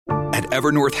At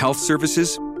Evernorth Health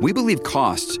Services, we believe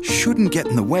costs shouldn't get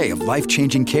in the way of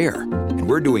life-changing care, and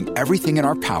we're doing everything in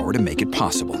our power to make it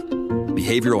possible.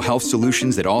 Behavioral health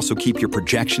solutions that also keep your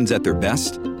projections at their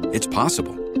best? It's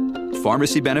possible.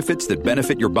 Pharmacy benefits that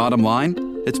benefit your bottom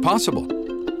line? It's possible.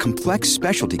 Complex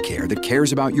specialty care that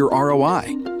cares about your ROI?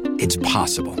 It's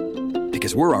possible.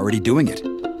 Because we're already doing it.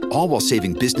 All while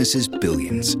saving businesses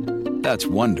billions. That's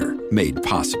Wonder made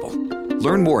possible.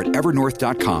 Learn more at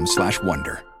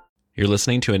evernorth.com/wonder. You're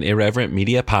listening to an Irreverent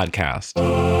Media podcast.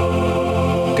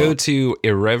 Go to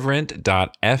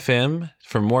irreverent.fm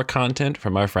for more content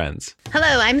from our friends. Hello,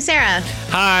 I'm Sarah.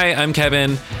 Hi, I'm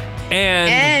Kevin.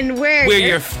 And we're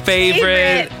your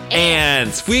favorite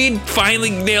ants. We finally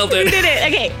nailed it. We did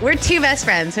it. Okay, we're two best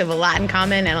friends who have a lot in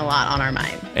common and a lot on our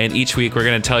mind. And each week we're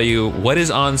going to tell you what is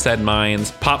on said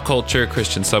minds, pop culture,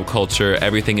 Christian subculture,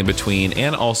 everything in between.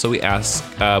 And also we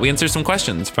answer some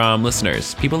questions from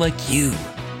listeners, people like you.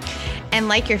 And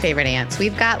like your favorite ants,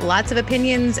 we've got lots of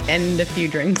opinions and a few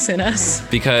drinks in us.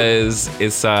 Because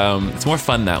it's more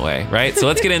fun that way, right? So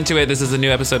let's get into it. This is a new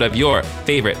episode of Your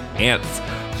Favorite Ants.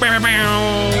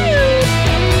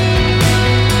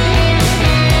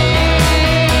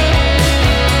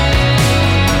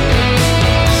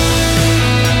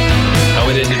 Oh,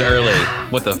 it ended early.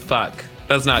 What the fuck?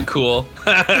 That's not cool.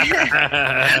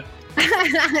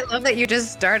 I love that you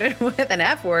just started with an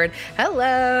F word.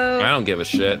 Hello. I don't give a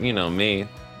shit. You know me.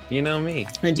 You know me.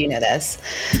 I do know this.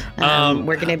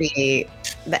 We're going to be...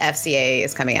 The FCA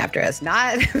is coming after us,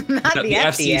 not the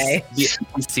FDA. The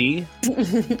FCC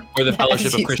or the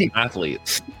Fellowship of Christian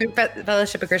Athletes.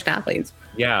 Fellowship of Christian Athletes.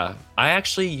 Yeah. I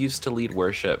actually used to lead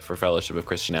worship for Fellowship of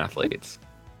Christian Athletes.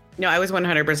 No, I was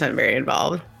 100% very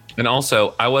involved. And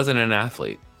also, I wasn't an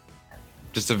athlete.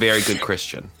 Just a very good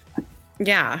Christian.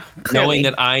 Yeah. Clearly. Knowing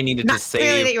that I needed to save...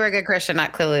 Clearly that you were a good Christian,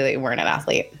 not clearly that you weren't an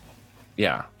athlete.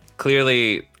 Yeah.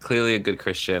 Clearly a good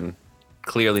Christian.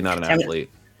 Clearly not an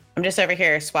athlete. I'm just over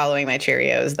here swallowing my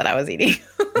Cheerios that I was eating.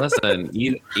 Listen,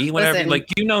 eat whatever. Like,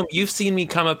 you've seen me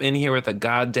come up in here with a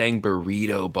goddamn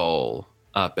burrito bowl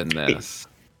up in this.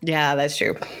 Yeah, that's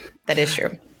true. That is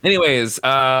true. Anyways,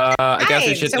 I guess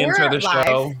we should intro the live.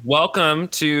 show. Welcome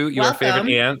to Your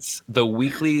Favorite Ants, the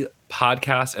weekly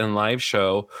podcast and live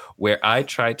show where I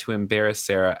try to embarrass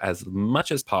Sarah as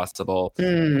much as possible.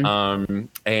 And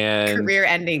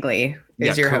career-endingly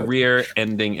is your hope.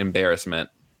 Career-ending embarrassment.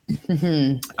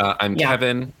 I'm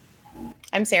Kevin.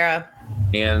 I'm Sarah.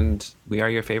 And we are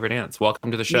your favorite ants.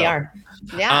 Welcome to the show. We are.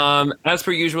 Yeah. As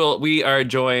per usual, we are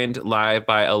joined live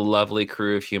by a lovely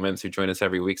crew of humans who join us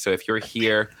every week. So if you're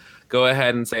here, go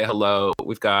ahead and say hello.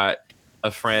 We've got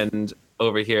a friend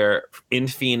over here in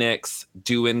Phoenix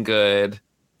doing good.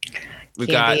 We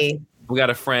got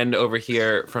a friend over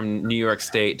here from New York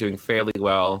State doing fairly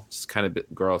well. Just kind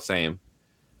of same.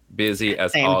 Busy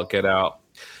as all get out.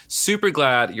 Super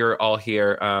glad you're all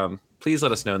here. Please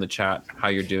let us know in the chat how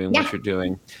you're doing, what you're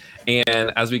doing.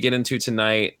 And as we get into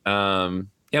tonight,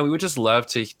 we would just love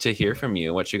to hear from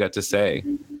you, what you got to say.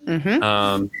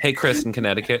 Mm-hmm. Hey, Chris in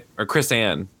Connecticut, or Chris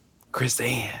Ann in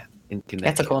Connecticut.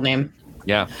 That's a cool name.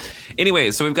 Yeah.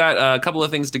 Anyway, so we've got a couple of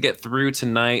things to get through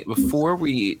tonight. Before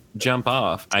we jump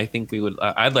off, I think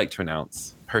I'd like to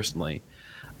announce personally,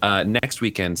 next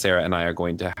weekend, Sarah and I are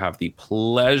going to have the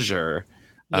pleasure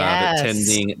of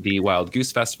attending the Wild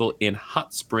Goose Festival in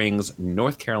Hot Springs,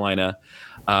 North Carolina,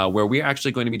 where we're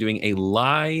actually going to be doing a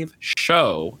live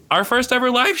show, our first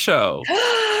ever live show.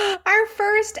 Our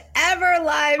first ever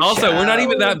live show. Also, we're not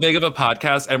even that big of a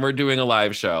podcast, and we're doing a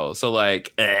live show. So,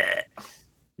 like,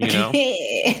 you know?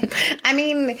 I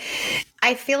mean,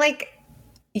 I feel like,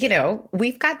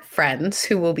 we've got friends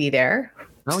who will be there.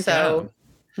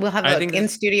 We'll have an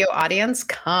in-studio audience.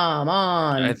 Come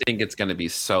on. I think it's going to be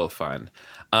so fun.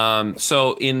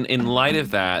 So in light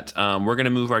of that, we're going to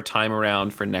move our time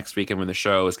around for next weekend when the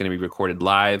show is going to be recorded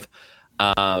live.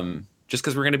 Just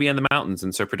because we're going to be in the mountains,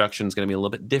 and so production is going to be a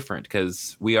little bit different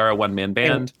because we are a one-man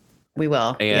band. We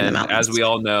will. And as we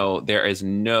all know, there is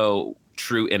no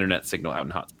true internet signal out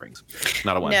in Hot Springs.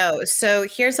 Not a one. No. So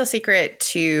here's the secret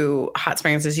to Hot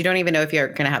Springs is you don't even know if you're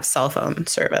going to have cell phone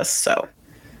service. So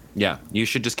yeah, you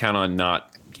should just count on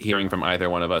not hearing from either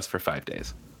one of us for 5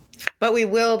 days. But we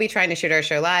will be trying to shoot our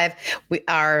show live.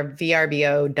 Our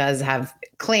VRBO does have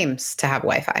claims to have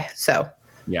Wi-Fi. So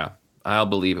yeah, I'll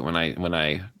believe it when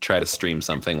I try to stream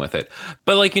something with it.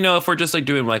 But if we're just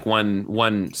doing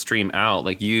one stream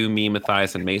out, you, me,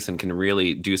 Matthias, and Mason can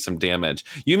really do some damage.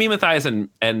 You, me, Matthias,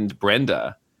 and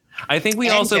Brenda. I think we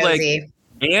also Josie.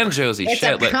 And Josie.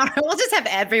 We'll just have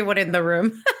everyone in the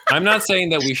room. I'm not saying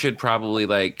that we should probably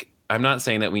I'm not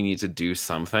saying that we need to do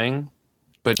something.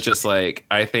 But just like,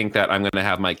 I think that I'm going to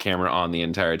have my camera on the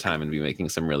entire time and be making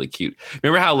some really cute.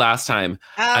 Remember how last time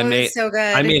I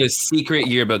made a secret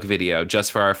yearbook video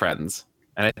just for our friends.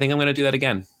 And I think I'm going to do that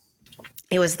again.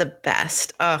 It was the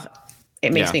best. Oh,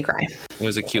 it makes me cry. It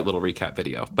was a cute little recap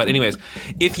video. But anyways,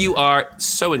 if you are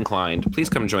so inclined, please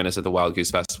come join us at the Wild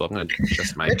Goose Festival. I'm going to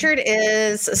adjust my... Richard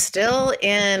is still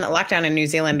in lockdown in New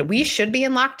Zealand. We should be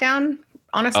in lockdown,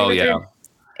 honestly, Richard. Yeah.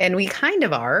 And we kind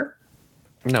of are.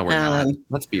 No, we're not.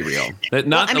 Let's be real. When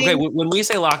they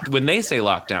say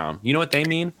lockdown, you know what they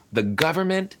mean? The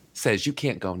government says you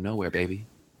can't go nowhere, baby.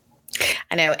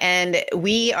 I know, and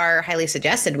we are highly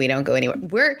suggested we don't go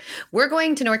anywhere. We're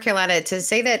going to North Carolina. To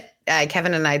say that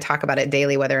Kevin and I talk about it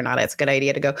daily, whether or not it's a good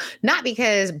idea to go. Not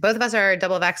because both of us are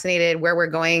double vaccinated. Where we're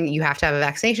going, you have to have a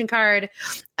vaccination card.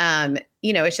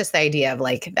 It's just the idea of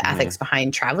like the ethics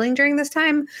behind traveling during this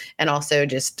time, and also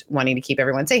just wanting to keep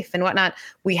everyone safe and whatnot.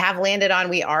 We have landed on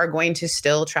we are going to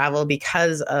still travel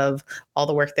because of all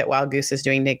the work that Wild Goose is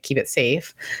doing to keep it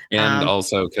safe, and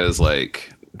also because,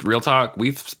 like, real talk,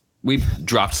 we've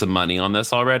dropped some money on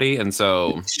this already, and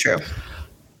so it's true.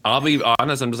 I'll be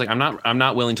honest. I'm just like, I'm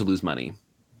not willing to lose money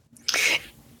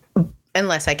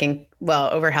unless I can.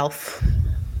 Well, over health.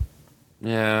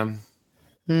 Yeah.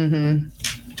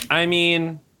 I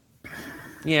mean,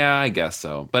 yeah, I guess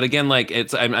so. But again, like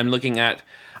I'm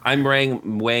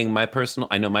weighing my personal.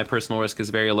 I know my personal risk is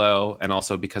very low, and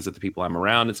also because of the people I'm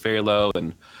around, it's very low,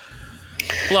 and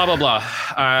blah blah blah.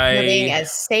 We're being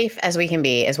as safe as we can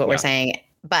be is what we're saying.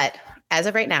 But as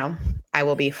of right now, I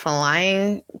will be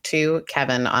flying to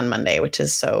Kevin on Monday, which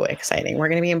is so exciting. We're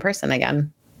going to be in person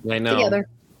again. I know. Together.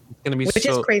 It's going to be which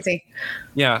is crazy.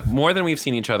 Yeah, more than we've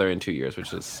seen each other in 2 years,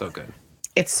 which is so good.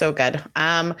 It's so good.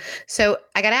 So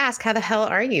I got to ask, how the hell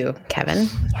are you, Kevin?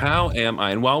 How am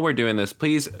I? And while we're doing this,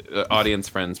 please, audience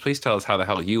friends, please tell us how the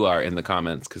hell you are in the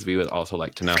comments, because we would also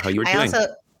like to know how you were doing.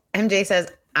 MJ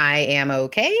says, I am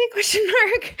okay, question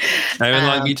mark. I'm in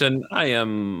Long Beach and I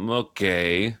am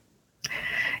okay.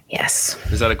 Yes.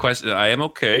 Is that a question? I am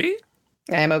okay?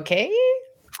 I am okay.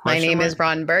 My name is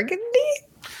Ron Burgundy.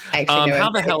 I actually know how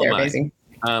the hell am I? Amazing.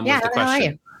 Was the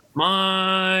question.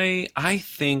 I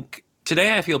think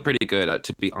today I feel pretty good,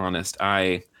 to be honest.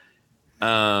 I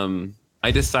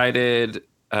decided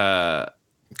a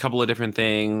couple of different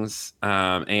things,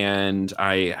 and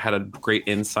I had a great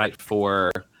insight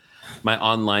for my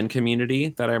online community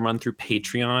that I run through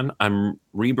Patreon. I'm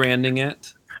rebranding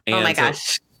it. And oh my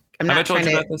gosh. Have I told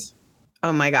you about this?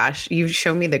 Oh my gosh. You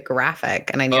showed me the graphic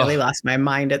and I nearly lost my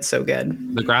mind. It's so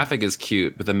good. The graphic is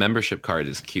cute, but the membership card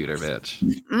is cuter,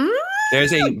 bitch.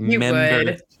 There's a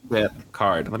membership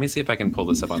card. Let me see if I can pull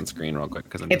this up on screen real quick.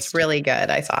 It's really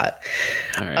good. I saw it.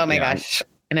 Right, oh my gosh.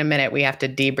 In a minute, we have to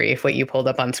debrief what you pulled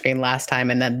up on screen last time.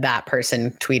 And then that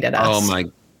person tweeted us. Oh my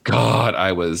God.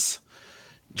 I was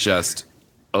just,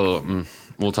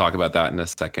 we'll talk about that in a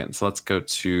second. So let's go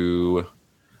to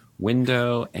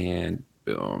window and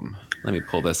boom. Let me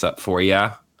pull this up for you.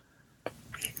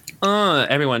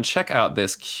 Everyone, check out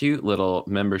this cute little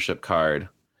membership card.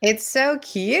 It's so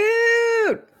cute.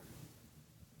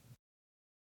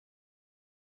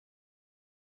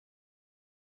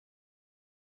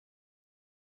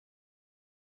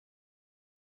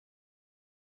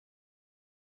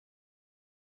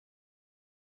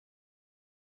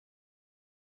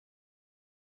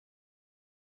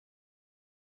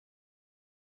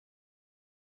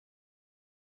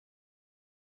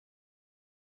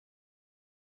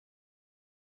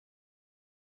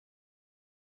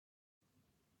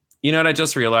 You know what I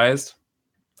just realized?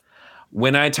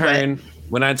 When I turn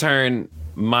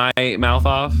my mouth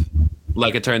off,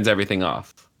 like it turns everything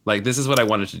off. Like this is what I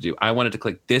wanted to do. I wanted to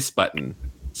click this button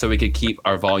so we could keep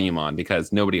our volume on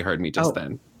because nobody heard me just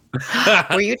then.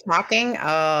 Were you talking?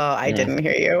 Oh, I didn't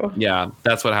hear you. Yeah,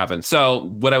 that's what happened. So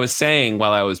what I was saying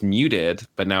while I was muted,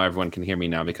 but now everyone can hear me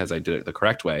now because I did it the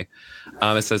correct way.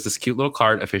 It says this cute little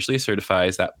card officially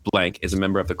certifies that blank is a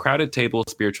member of the Crowded Table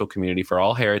spiritual community for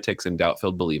all heretics and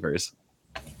doubt-filled believers.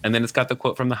 And then it's got the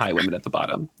quote from the Highwomen at the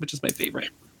bottom, which is my favorite.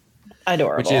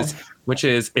 Adorable. Which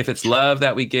is if it's love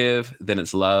that we give, then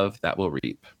it's love that we'll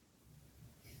reap.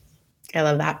 I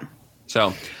love that.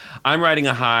 So I'm riding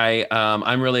a high.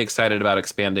 I'm really excited about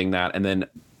expanding that. And then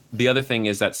the other thing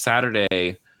is that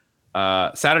Saturday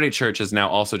Church is now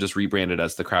also just rebranded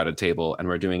as the Crowded Table. And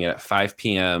we're doing it at 5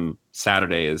 p.m.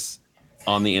 Saturdays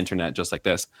on the internet, just like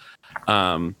this.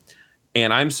 And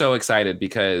I'm so excited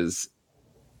because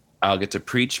I'll get to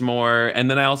preach more. And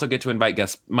then I also get to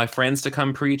invite my friends to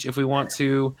come preach if we want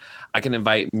to. I can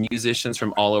invite musicians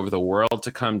from all over the world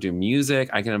to come do music.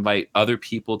 I can invite other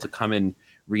people to come and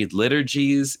read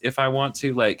liturgies if I want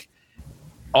to. Like,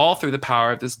 all through the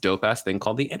power of this dope ass thing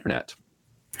called the internet.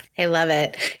 I love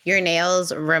it. Your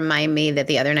nails remind me that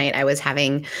the other night I was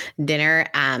having dinner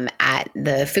at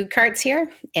the food carts here,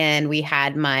 and we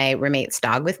had my roommate's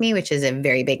dog with me, which is a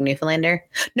very big Newfoundlander.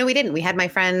 No, we didn't. We had my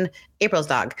friend April's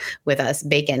dog with us,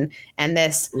 Bacon, and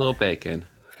this little Bacon.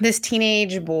 This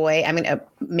teenage boy,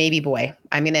 maybe boy,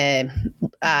 male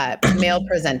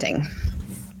presenting.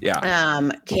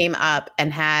 Yeah. Came up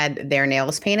and had their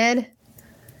nails painted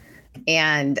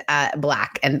and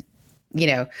black, and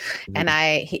and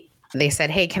they said,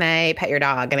 "Hey, can I pet your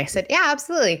dog?" And I said, "Yeah,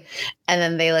 absolutely." And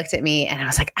then they looked at me and I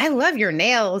was like, "I love your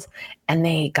nails." And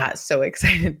they got so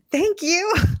excited. Thank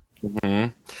you. Mm-hmm.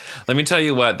 Let me tell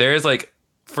you what, there's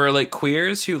for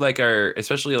queers who are,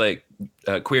 especially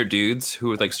queer dudes who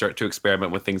would start to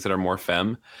experiment with things that are more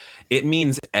femme, it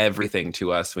means everything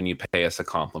to us when you pay us a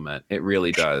compliment. It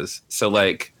really does. So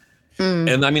and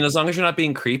as long as you're not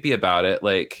being creepy about it,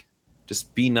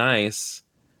 just be nice.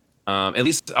 At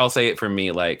least I'll say it for me.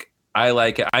 I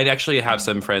like it. I'd actually have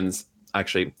some friends.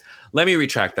 Actually, let me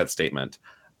retract that statement.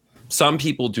 Some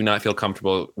people do not feel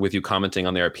comfortable with you commenting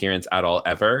on their appearance at all,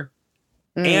 ever.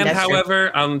 And however,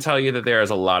 true. I'll tell you that there is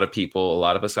a lot of people, a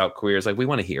lot of us out queers, we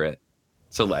want to hear it.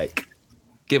 So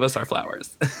give us our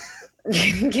flowers.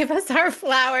 Give us our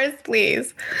flowers,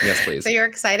 please. Yes, please. So you're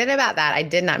excited about that. I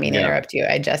did not mean to interrupt you.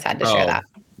 I just had to share that.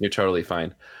 You're totally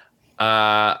fine.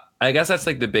 I guess that's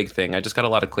the big thing. I just got a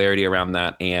lot of clarity around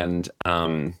that. And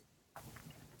I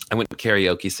went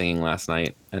karaoke singing last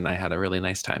night and I had a really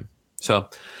nice time. So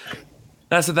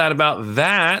that's that about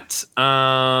that.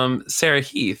 Sarah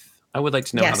Heath, I would like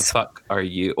to know how the fuck are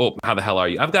you? Oh, how the hell are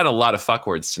you? I've got a lot of fuck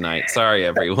words tonight. Sorry,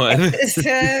 everyone. It's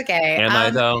okay. Am I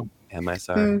though? Am I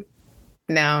sorry?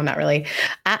 No, not really.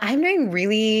 I'm doing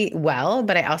really well,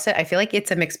 but I feel like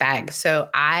it's a mixed bag. So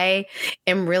I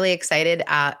am really excited.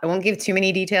 I won't give too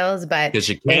many details, but because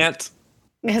you can't.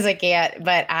 Because I can't.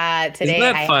 But today,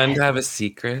 isn't that fun to have a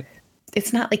secret?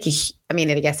 It's not I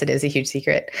guess it is a huge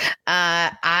secret.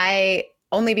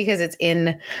 Only because it's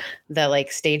in the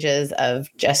stages of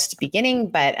just beginning.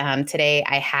 But today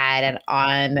I had an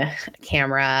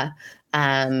on-camera,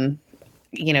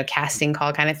 casting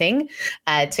call kind of thing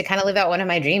to kind of live out one of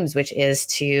my dreams, which is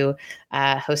to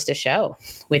host a show,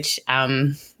 which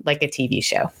like a TV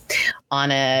show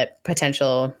on a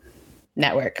potential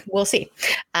network. We'll see.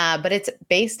 But it's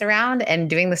based around and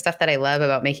doing the stuff that I love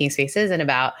about making spaces and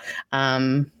about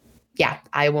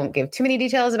I won't give too many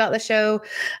details about the show,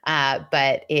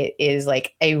 but it is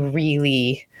a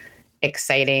really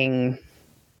exciting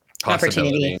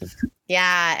opportunity.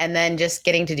 Yeah. And then just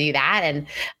getting to do that.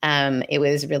 And it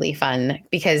was really fun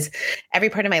because every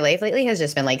part of my life lately has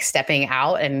just been stepping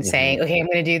out and saying, okay, I'm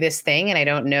going to do this thing. And I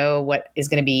don't know what is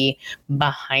going to be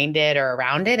behind it or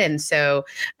around it. And so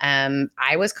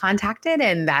I was contacted,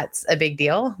 and that's a big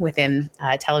deal within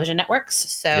television networks.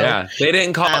 So yeah, they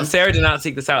didn't call, Sarah did not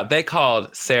seek this out. They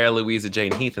called Sarah Louisa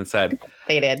Jane Heath and said,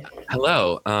 they did.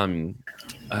 Hello.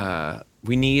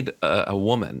 We need a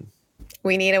woman.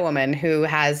 We need a woman who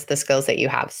has the skills that you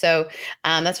have. So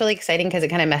that's really exciting because it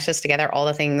kind of meshes together all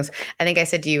the things. I think I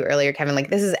said to you earlier, Kevin,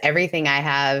 this is everything I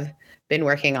have been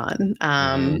working on.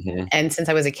 And since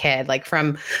I was a kid,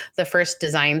 from the first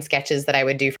design sketches that I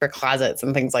would do for closets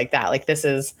and things like that, this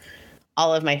is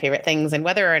all of my favorite things. And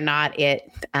whether or not it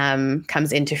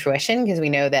comes into fruition, because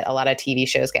we know that a lot of TV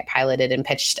shows get piloted and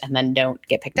pitched and then don't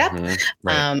get picked up.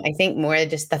 Right. I think more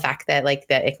just the fact that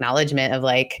the acknowledgement of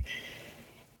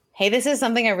hey, this is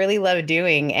something I really love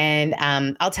doing. And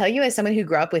I'll tell you, as someone who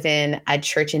grew up within a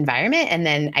church environment, and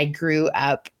then I grew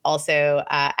up also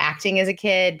acting as a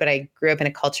kid, but I grew up in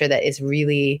a culture that is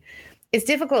really, it's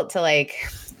difficult to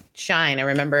shine. I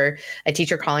remember a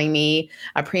teacher calling me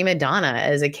a prima donna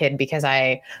as a kid because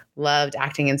I loved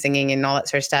acting and singing and all that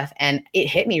sort of stuff. And it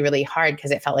hit me really hard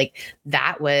because it felt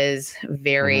that was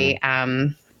very,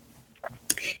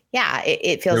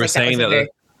 it feels you were like saying that, that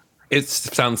it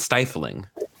sounds stifling.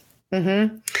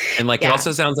 Mm-hmm. And it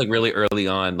also sounds really early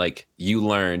on, you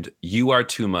learned you are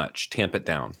too much, tamp it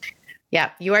down.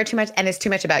 Yeah, you are too much. And it's too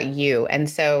much about you. And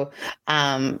so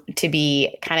to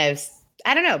be kind of,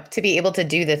 I don't know, to be able to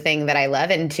do the thing that I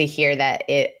love and to hear that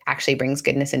it actually brings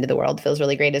goodness into the world feels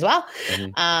really great as well.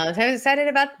 So I'm excited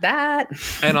about that.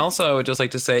 And also I would just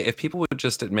like to say, if people would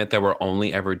just admit that we're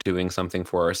only ever doing something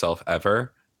for ourselves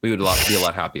ever, we would be a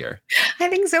lot happier. I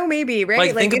think so, maybe,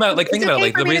 right? Think about the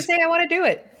reason to say I want to do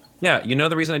it. Yeah,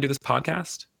 the reason I do this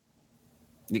podcast?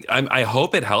 I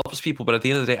hope it helps people, but at the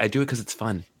end of the day, I do it because it's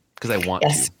fun, because I want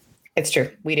to. It's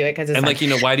true. We do it because it's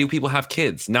fun. Why do people have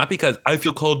kids? Not because I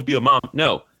feel called to be a mom.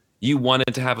 No, you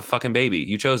wanted to have a fucking baby.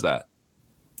 You chose that.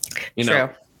 True.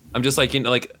 I'm just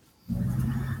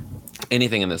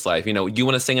anything in this life. You know, you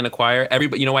want to sing in a choir.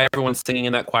 Everybody, you know why everyone's singing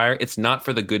in that choir? It's not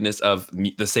for the goodness of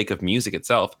the sake of music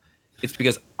itself. It's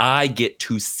because I get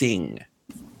to sing.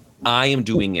 I am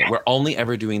doing it. We're only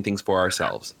ever doing things for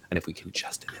ourselves. And if we can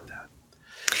just admit that.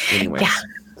 Anyways. Yeah.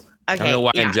 Okay, I don't know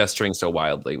why I'm gesturing so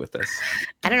wildly with this.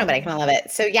 I don't know, but I kind of love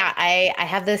it. So yeah, I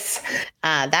have this,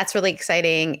 that's really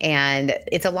exciting. And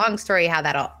it's a long story how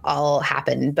that all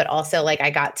happened, but also like I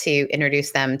got to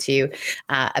introduce them to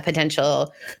a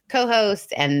potential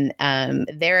co-host, and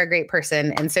they're a great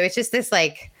person. And so it's just this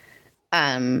like,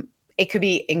 it could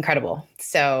be incredible.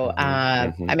 So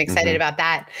I'm excited about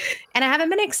that. And I haven't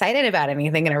been excited about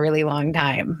anything in a really long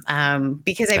time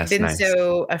because I've been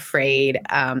so afraid.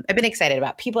 I've been excited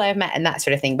about people I've met and that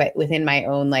sort of thing, but within my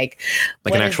own, like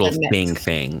an actual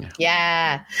thing.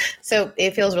 Yeah. So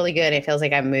it feels really good. It feels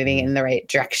like I'm moving in the right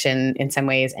direction in some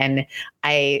ways. And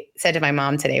I said to my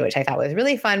mom today, which I thought was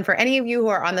really fun for any of you who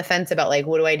are on the fence about like,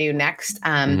 what do I do next?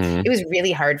 It was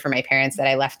really hard for my parents that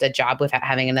I left a job without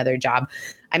having another job.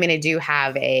 I mean, I do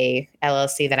have a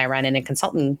LLC that I run in a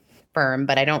consulting firm,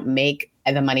 but I don't make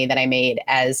the money that I made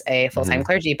as a full-time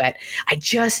clergy. But I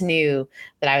just knew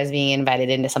that I was being invited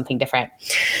into something different.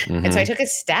 And so I took a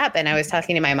step, and I was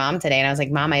talking to my mom today, and I was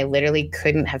like, Mom, I literally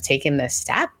couldn't have taken this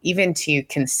step even to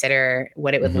consider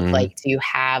what it would look like to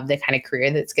have the kind of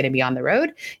career that's going to be on the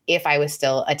road if I was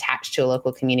still attached to a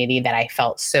local community that I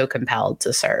felt so compelled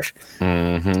to serve.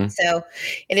 So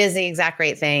it is the exact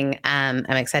right thing. I'm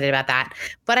excited about that.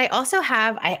 But I also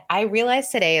have, I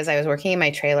realized today as I was working in my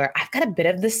trailer, I've got a bit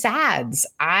of the SADS.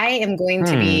 I am going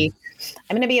to be,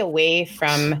 I'm going to be away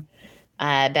from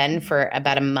Ben for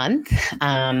about a month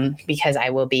because I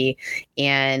will be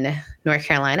in North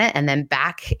Carolina and then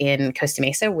back in Costa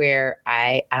Mesa where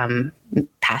I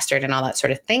pastored and all that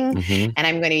sort of thing. And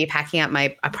I'm going to be packing up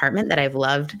my apartment that I've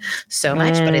loved so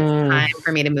much, but it's time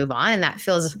for me to move on. And that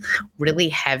feels really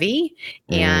heavy.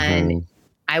 And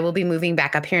I will be moving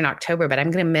back up here in October, but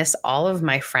I'm going to miss all of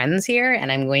my friends here,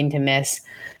 and I'm going to miss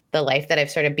the life that I've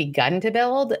sort of begun to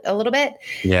build a little bit.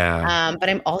 Yeah. But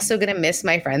I'm also going to miss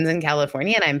my friends in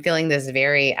California. And I'm feeling this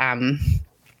very, I don't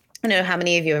know how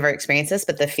many of you have ever experienced this,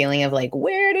 but the feeling of like,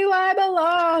 where do I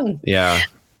belong? Yeah.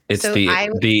 It's so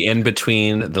the in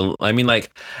between I mean,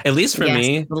 like, at least for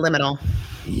me, the liminal.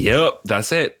 Yep.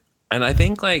 That's it. And I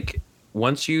think like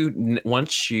once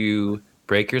you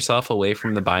break yourself away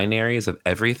from the binaries of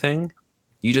everything,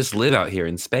 you just live out here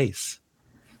in space.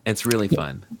 It's really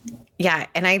fun. Yeah.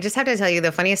 And I just have to tell you,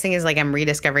 the funniest thing is like I'm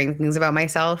rediscovering things about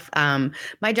myself.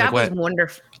 My job was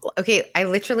wonderful. Okay. I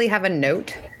literally have a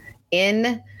note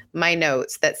in my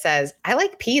notes that says, I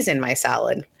like peas in my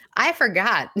salad. I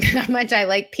forgot how much I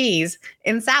like peas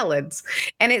in salads.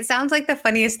 And it sounds like the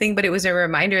funniest thing, but it was a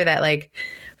reminder that like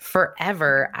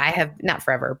forever, not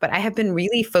forever, but I have been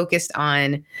really focused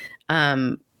on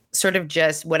sort of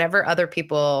just whatever other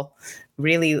people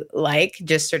really like,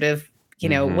 just sort of, you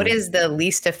know, what is the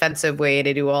least offensive way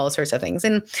to do all sorts of things?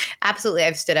 And absolutely,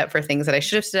 I've stood up for things that I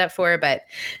should have stood up for, but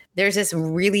there's this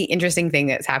really interesting thing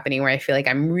that's happening where I feel like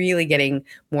I'm really getting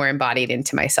more embodied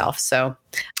into myself. So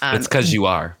it's because you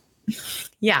are.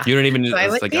 Yeah. You don't even, so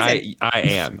it's like, I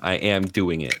am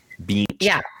doing it.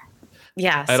 Yeah.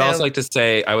 Yeah. I'd also like to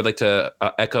say, I would like to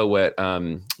echo what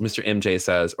Mr. MJ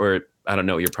says, or I don't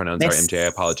know what your pronouns are, MJ. I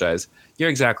apologize. You're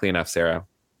exactly enough, Sarah.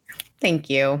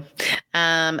 Thank you.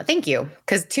 Thank you.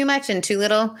 Because too much and too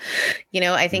little, you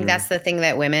know, I think that's the thing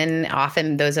that women,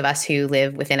 often those of us who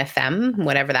live within a femme,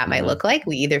 whatever that might look like,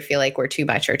 we either feel like we're too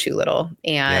much or too little.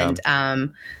 And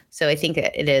so I think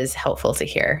that it is helpful to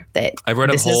hear that. I wrote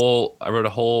a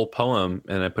whole poem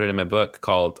and I put it in my book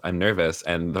called I'm Nervous.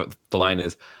 And the line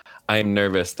is, I am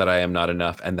nervous that I am not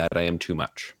enough and that I am too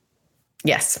much.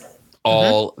 Yes.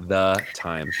 All the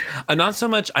time. Not so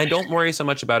much, I don't worry so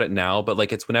much about it now, but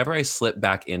like it's whenever I slip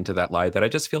back into that lie that I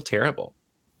just feel terrible.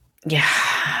 Yeah.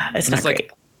 It's not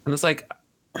great. And it's like,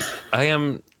 I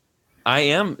am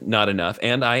not enough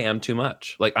and I am too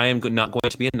much. Like I am not going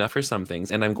to be enough for some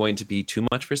things and I'm going to be too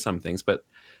much for some things, but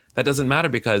that doesn't matter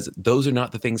because those are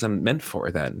not the things I'm meant for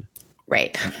then.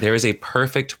 Right. There is a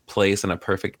perfect place and a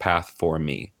perfect path for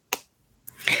me.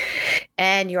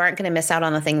 And you aren't going to miss out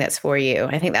on the thing that's for you.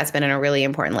 I think that's been a really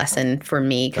important lesson for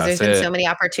me because there's been so many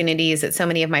opportunities that so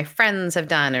many of my friends have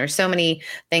done, or so many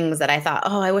things that I thought,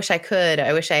 oh, I wish I could.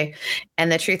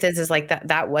 And the truth is like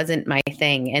that wasn't my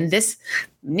thing. And this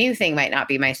new thing might not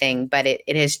be my thing, but it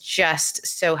is just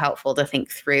so helpful to think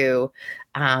through,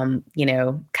 you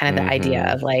know, kind of the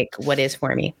idea of like, what is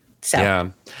for me. So, yeah.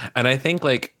 And I think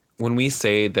like when we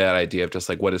say that idea of just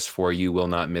like what is for you will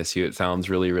not miss you, it sounds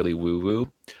really, really woo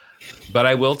woo. But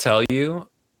I will tell you,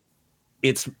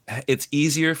 it's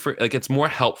easier for like it's more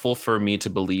helpful for me to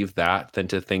believe that than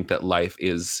to think that life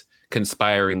is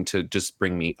conspiring to just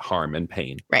bring me harm and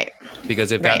pain. Right.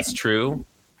 Because if that's true,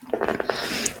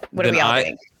 what are we all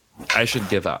doing? I should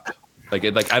give up. Like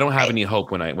I don't have any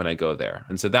hope when I go there.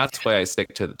 And so that's why I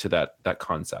stick to that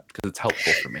concept, because it's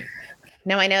helpful for me.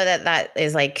 No, I know that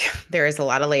is like, there is a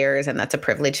lot of layers, and that's a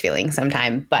privileged feeling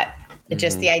sometimes, but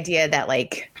just the idea that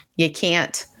like you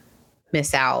can't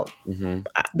miss out,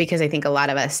 because I think a lot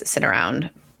of us sit around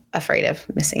afraid of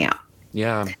missing out.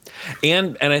 Yeah.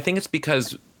 And I think it's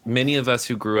because many of us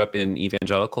who grew up in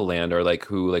evangelical land, or like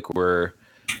who like were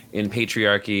in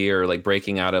patriarchy, or like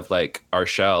breaking out of like our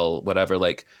shell, whatever,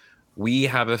 like we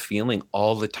have a feeling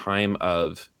all the time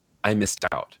of I missed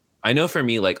out. I know for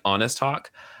me, like honest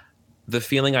talk, the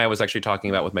feeling I was actually talking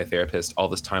about with my therapist all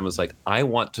this time was like, I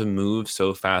want to move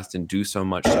so fast and do so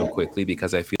much so quickly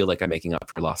because I feel like I'm making up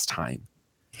for lost time.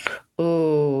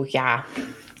 Oh, yeah.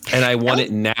 And I want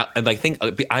it now. And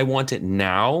I want it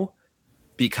now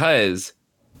because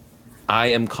I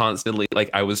am constantly, like,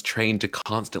 I was trained to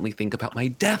constantly think about my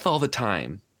death all the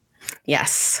time.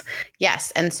 Yes.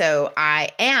 Yes. And so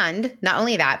and not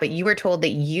only that, but you were told that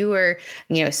you were,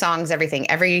 songs, everything,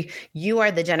 you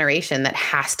are the generation that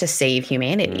has to save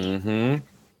humanity. Mm-hmm.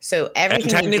 So everything.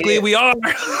 And technically we are.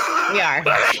 We are.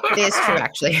 It is true,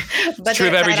 actually. But it's true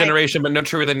of every generation, but no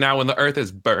truer than now when the earth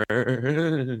is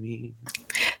burning.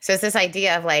 So it's this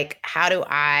idea of like, how do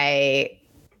I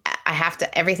have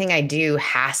to, everything I do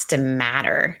has to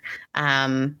matter.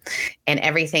 And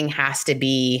everything has to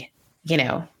be,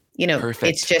 perfect.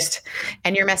 It's just,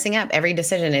 and you're messing up every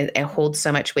decision. It holds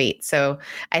so much weight. So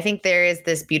I think there is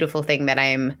this beautiful thing that I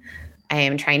am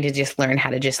trying to just learn how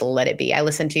to just let it be. I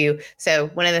listen to you. So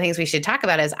one of the things we should talk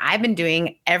about is I've been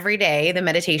doing every day the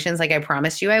meditations like I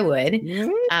promised you I would.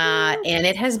 And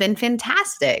it has been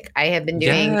fantastic. I have been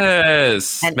doing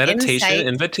meditation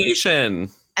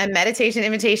invitation. A meditation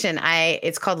invitation.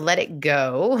 It's called Let It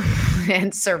Go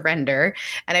and Surrender.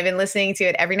 And I've been listening to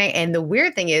it every night. And the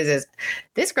weird thing is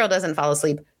this girl doesn't fall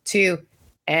asleep to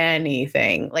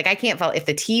anything. Like I can't fall if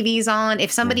the TV's on,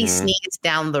 if somebody sneezes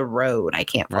down the road, I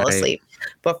can't fall asleep.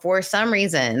 But for some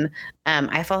reason,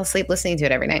 I fall asleep listening to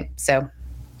it every night. So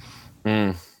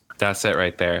that's it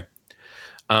right there.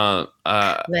 Let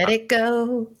it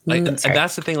go. And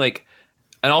that's the thing, like,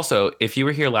 and also, if you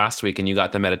were here last week and you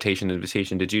got the meditation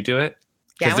invitation, did you do it?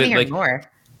 Yeah, I want to hear more.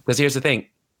 Because here's the thing.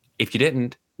 If you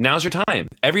didn't, now's your time.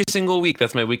 Every single week,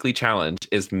 that's my weekly challenge,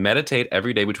 is meditate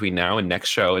every day between now and next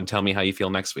show and tell me how you feel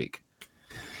next week.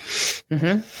 It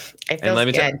feels and let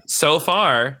me good. tell you, so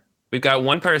far, we've got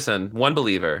one person, one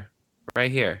believer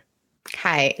right here.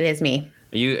 Hi, it is me.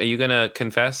 Are you going to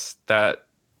confess that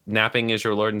napping is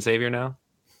your Lord and Savior now?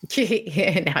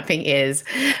 Napping is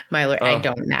my Lord. I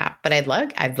don't nap, but I'd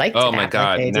like to nap. Oh my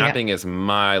God. Napping is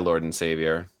my Lord and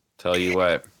Savior. Tell you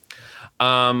what.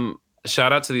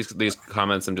 Shout out to these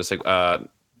comments. I'm just like,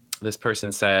 this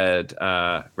person said,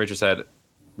 Richard said,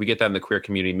 we get that in the queer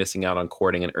community, missing out on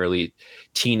courting and early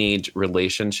teenage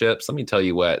relationships. Let me tell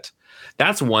you what,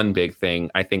 that's one big thing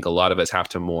I think a lot of us have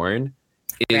to mourn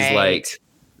is like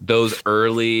those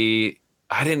early,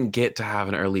 I didn't get to have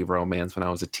an early romance when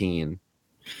I was a teen.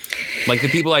 Like the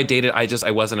people I dated,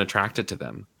 I wasn't attracted to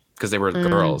them because they were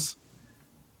girls.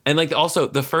 And like also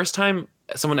the first time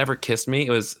someone ever kissed me,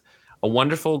 it was a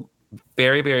wonderful,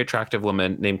 very, very attractive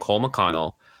woman named Cole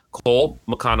McConnell. Cole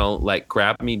McConnell like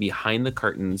grabbed me behind the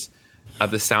curtains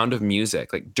of The Sound of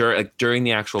Music, like during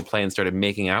the actual play, and started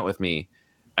making out with me.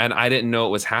 And I didn't know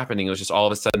what was happening. It was just all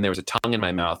of a sudden there was a tongue in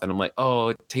my mouth, and I'm like, oh,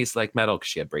 it tastes like metal, because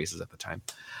she had braces at the time.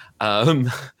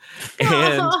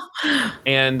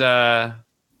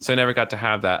 So I never got to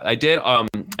have that. I did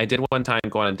one time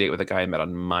go on a date with a guy I met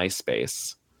on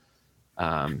MySpace.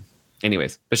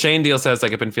 Anyways, but Shane Deal says,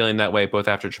 like, I've been feeling that way both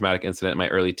after a traumatic incident in my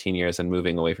early teen years and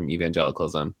moving away from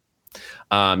evangelicalism.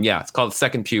 It's called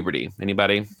second puberty.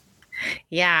 Anybody?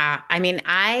 Yeah. I mean,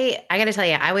 I got to tell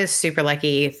you, I was super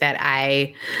lucky that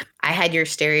I had your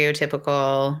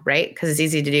stereotypical, right? Because it's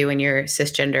easy to do when you're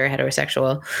cisgender,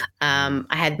 heterosexual.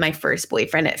 I had my first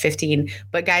boyfriend at 15.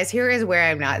 But guys, here is where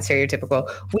I'm not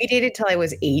stereotypical. We dated till I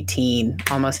was 18,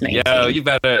 almost 19. Yo, you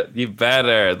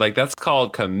better. Like, that's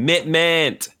called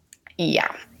commitment.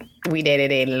 Yeah. We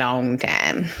dated a long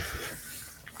time.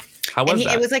 How was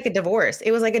that? It was like a divorce.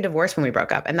 It was like a divorce when we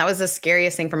broke up. And that was the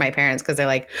scariest thing for my parents, because they're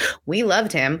like, we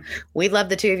loved him. We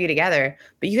loved the two of you together,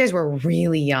 but you guys were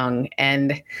really young.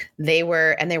 And they're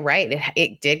right.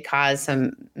 It did cause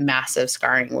some massive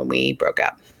scarring when we broke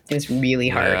up. It was really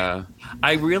hard. Yeah.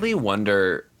 I really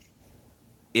wonder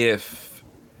if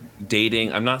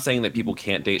dating. I'm not saying that people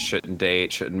can't date,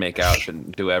 shouldn't make out,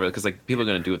 shouldn't do whatever, because like people are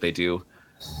gonna do what they do.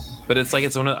 But it's like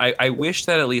it's one of I wish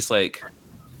that at least like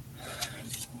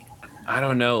I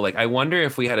don't know, like I wonder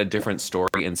if we had a different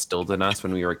story instilled in us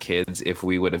when we were kids, if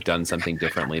we would have done something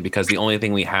differently, because the only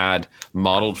thing we had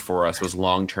modeled for us was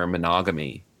long-term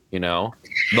monogamy, you know?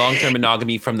 Long-term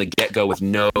monogamy from the get-go with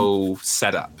no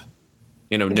setup.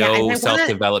 You know, no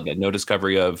self-development, no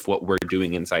discovery of what we're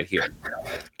doing inside here.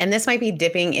 And this might be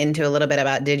dipping into a little bit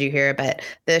about Did You Hear It? But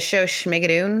the show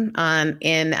Schmigadoon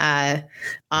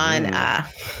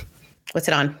what's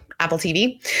it on? Apple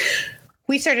TV.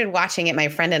 We started watching it, my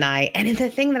friend and I. And the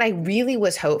thing that I really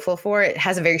was hopeful for, it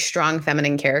has a very strong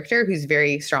feminine character who's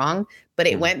very strong. But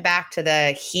it went back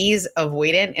to he's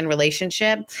avoidant in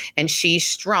relationship and she's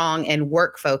strong and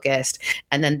work focused.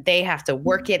 And then they have to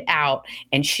work it out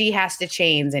and she has to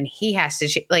change and he has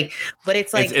to like, but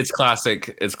it's like, it's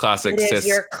classic. It's classic. It is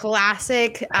your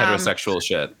classic heterosexual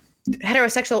shit.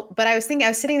 Heterosexual. But I was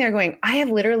sitting there going, I have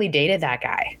literally dated that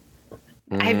guy.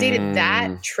 I've dated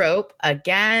that trope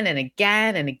again and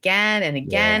again and again and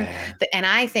again. Yeah. And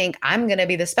I think I'm going to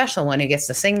be the special one who gets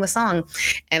to sing the song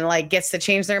and like gets to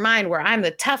change their mind, where I'm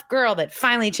the tough girl that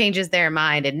finally changes their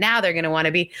mind. And now they're going to want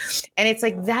to be. And it's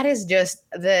like, that is just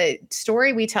the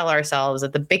story we tell ourselves,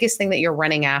 that the biggest thing that you're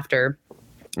running after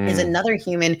is another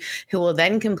human who will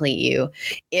then complete you.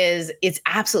 It's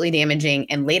absolutely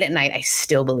damaging. And late at night, I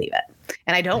still believe it.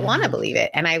 And I don't want to believe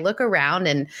it. And I look around,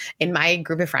 and in my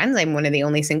group of friends, I'm one of the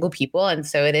only single people. And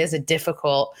so it is a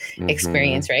difficult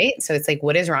experience, right? So it's like,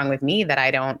 what is wrong with me that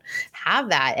I don't have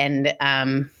that? And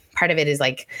part of it is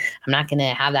like, I'm not going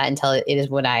to have that until it is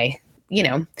what I,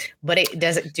 but it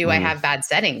doesn't, I have bad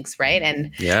settings, right?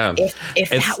 And if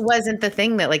that wasn't the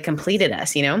thing that like completed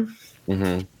us,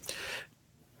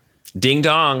 Ding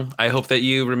dong. I hope that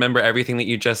you remember everything that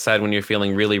you just said when you're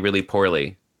feeling really, really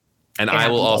poorly. And I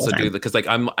will also do because like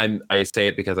I say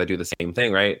it because I do the same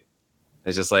thing, right?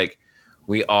 It's just like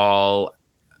we all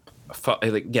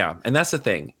and that's the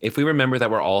thing. If we remember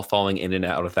that we're all falling in and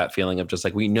out of that feeling of just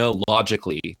like, we know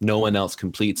logically no one else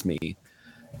completes me.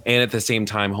 And at the same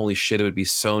time, holy shit, it would be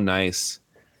so nice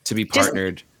to be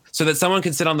partnered so that someone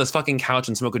could sit on this fucking couch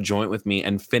and smoke a joint with me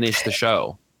and finish the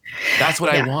show. That's what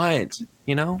I want,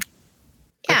 Yeah,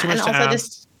 and also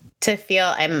just to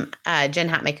feel, Jen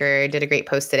Hatmaker did a great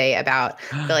post today about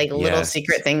the like little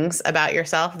secret things about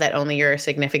yourself that only your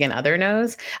significant other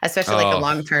knows, especially like a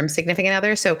long-term significant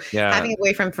other. So having a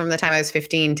boyfriend from the time I was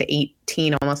 15 to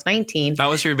 18, almost 19. That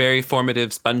was your very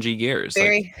formative, spongy years.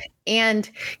 And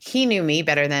he knew me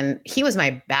better than, he was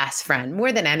my best friend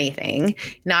more than anything.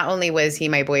 Not only was he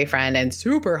my boyfriend and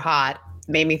super hot,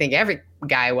 made me think every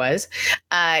guy was,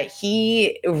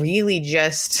 he really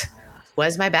just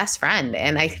was my best friend.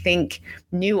 And I think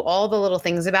knew all the little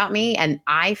things about me, and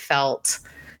I felt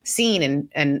seen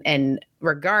and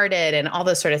regarded and all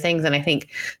those sort of things. And I think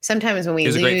sometimes when we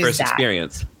lose that, it was a great first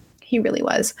experience. He really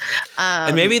was.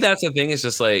 And maybe that's the thing, is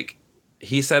just like,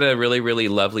 he set a really, really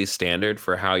lovely standard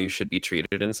for how you should be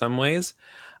treated in some ways.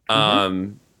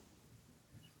 But,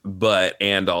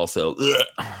 and also,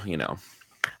 I know.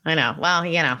 Well,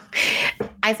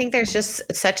 I think there's just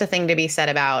such a thing to be said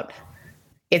about,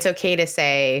 it's okay to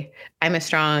say I'm a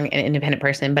strong and independent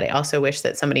person, but I also wish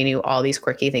that somebody knew all these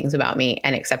quirky things about me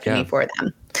and accepted me for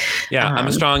them. Yeah, I'm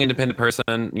a strong, independent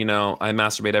person. I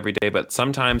masturbate every day, but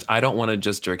sometimes I don't want to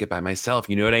just jerk it by myself.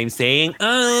 You know what I'm saying?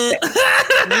 You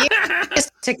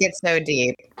just took it so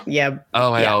deep. Yeah.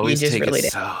 Oh, I always take really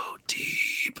it so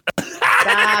deep.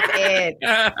 Stop it.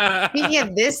 Speaking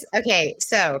of this, okay,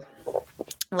 so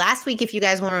last week, if you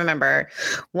guys will remember,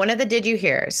 one of the Did You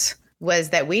Hears was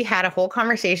that we had a whole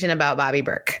conversation about Bobby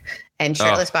Burke and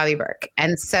shirtless Bobby Burke.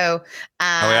 And so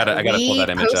I gotta pull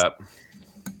that image up.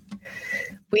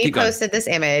 We posted this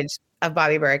image of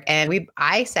Bobby Burke, and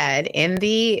I said in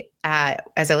the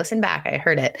as I listened back, I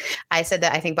heard it. I said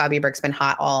that I think Bobby Burke's been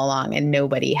hot all along and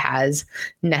nobody has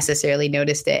necessarily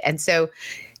noticed it. And so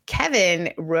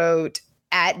Kevin wrote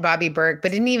at Bobby Burke,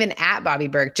 but didn't even at Bobby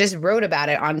Burke, just wrote about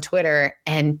it on Twitter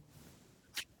and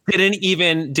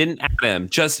didn't add him,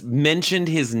 just mentioned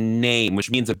his name,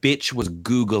 which means a bitch was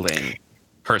Googling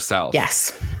herself.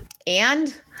 Yes.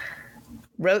 And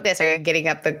wrote this. Are you getting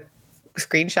up the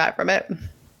screenshot from it?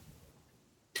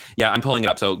 Yeah, I'm pulling it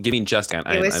up. So give me just a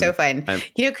second. It was so fun.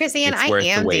 Chrisanne, I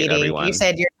am dating. Everyone. You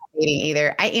said you're not dating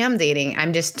either. I am dating.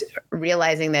 I'm just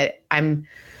realizing that I'm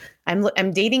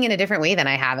dating in a different way than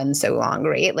I have in so long,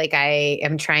 right? Like I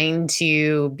am trying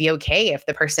to be okay if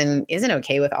the person isn't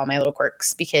okay with all my little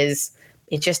quirks, because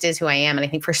it just is who I am. And I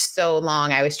think for so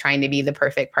long I was trying to be the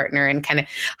perfect partner and kind of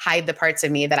hide the parts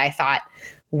of me that I thought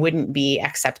wouldn't be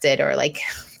accepted or like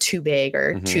too big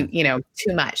or too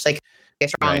much, like a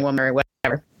strong woman or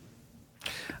whatever.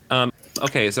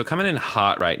 Okay, so coming in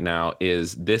hot right now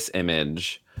is this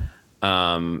image.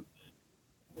 So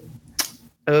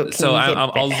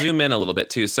I'll zoom in a little bit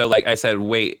too. So like I said,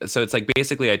 so it's like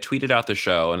basically I tweeted out the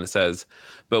show and it says,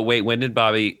 but wait, when did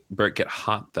Bobby Burke get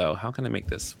hot though? How can I make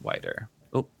this wider?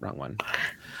 Oh, wrong one.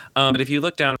 But if you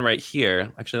look down right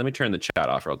here, actually, let me turn the chat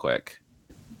off real quick.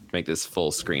 Make this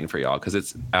full screen for y'all because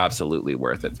it's absolutely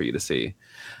worth it for you to see.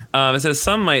 It says,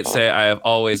 some might say I have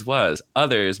always was.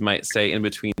 Others might say in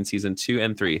between season 2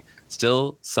 and 3.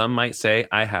 Still, some might say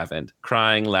I haven't.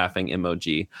 Crying, laughing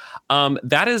emoji.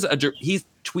 That is he's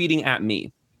tweeting at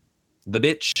me. The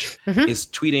bitch is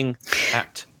tweeting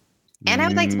at And I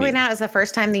would like to point out, it's the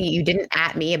first time that you didn't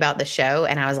at me about the show.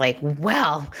 And I was like,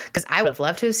 well, because I would have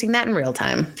loved to have seen that in real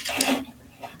time.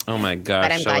 Oh my gosh.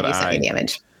 But I'm glad you sent me the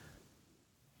image.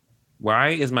 Why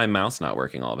is my mouse not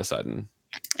working all of a sudden?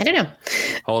 I don't know.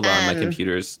 Hold on, my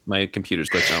computer's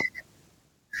glitched out.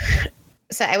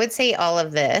 So I would say all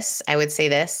of this. I would say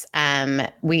this.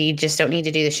 We just don't need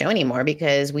to do the show anymore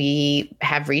because we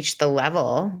have reached the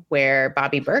level where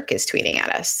Bobby Burke is tweeting at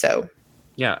us. So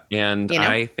yeah, and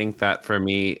I think that for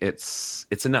me, it's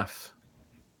enough.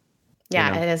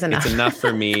 Yeah, it is enough. It's enough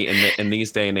for me in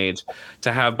these day and age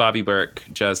to have Bobby Burke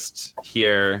just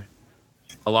here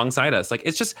alongside us. Like,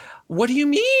 it's just, what do you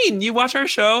mean? You watch our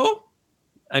show?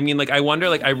 I mean, like, I wonder,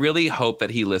 like, I really hope that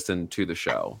he listened to the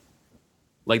show.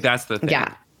 Like, that's the thing.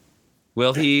 Yeah.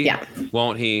 Will he? Yeah.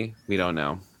 Won't he? We don't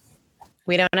know.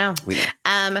 We don't know.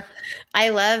 I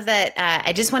love that.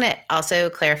 I just want to also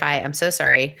clarify. I'm so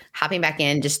sorry. Hopping back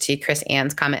in just to Chris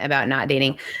Ann's comment about not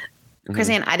dating. Chris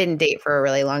Ann, I didn't date for a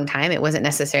really long time. It wasn't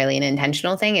necessarily an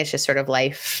intentional thing. It's just sort of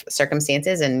life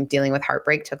circumstances, and dealing with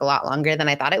heartbreak took a lot longer than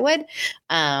I thought it would.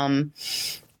 And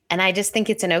I just think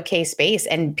it's an okay space,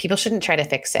 and people shouldn't try to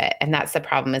fix it. And that's the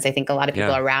problem, is I think a lot of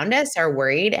people around us are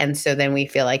worried. And so then we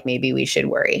feel like maybe we should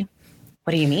worry.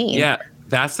 What do you mean? Yeah.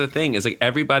 That's the thing, is like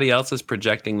everybody else is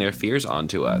projecting their fears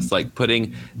onto us, like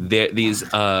putting these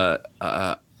unreal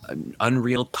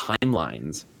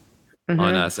timelines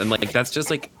on us. And like, that's just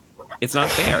like, it's not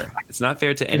fair. It's not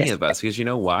fair to any of us, because you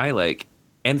know why? Like,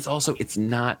 and it's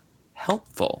not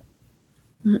helpful.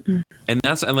 And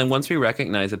then once we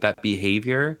recognize that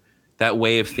behavior, that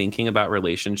way of thinking about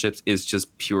relationships is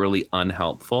just purely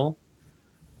unhelpful,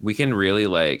 we can really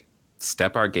like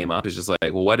step our game up. It's just like,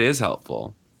 well, what is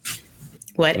helpful?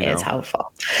 What is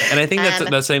helpful? And I think that's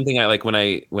the same thing. I like when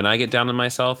I get down on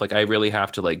myself, like I really have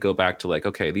to like go back to like,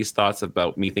 okay, these thoughts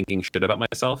about me thinking shit about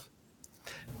myself,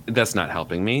 that's not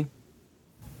helping me.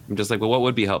 I'm just like, well, what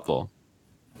would be helpful?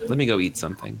 Let me go eat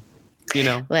something. Maybe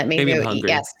I'm hungry.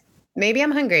 Yes. Maybe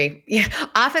I'm hungry. Yeah.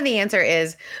 Often the answer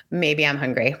is maybe I'm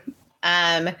hungry.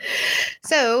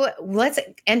 So let's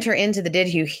enter into the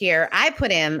did you hear. I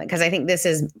put in, because I think this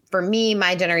is, for me,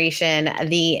 my generation,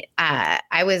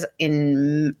 I was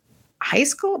in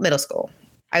middle school.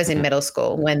 I was in middle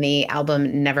school when the album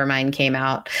Nevermind came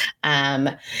out.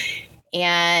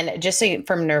 And just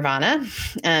from Nirvana,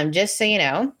 just so you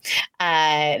know,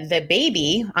 the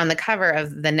baby on the cover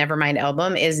of the Nevermind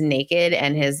album is naked,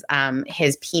 and his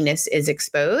penis is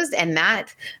exposed. And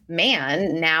that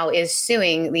man now is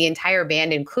suing the entire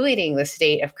band, including the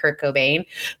state of Kurt Cobain,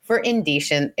 for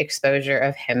indecent exposure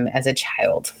of him as a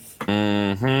child.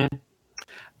 And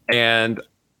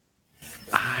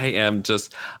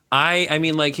I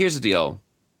mean, like, here's the deal.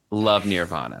 Love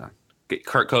Nirvana.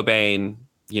 Kurt Cobain,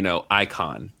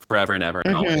 icon forever and ever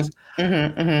and always.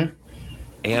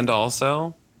 And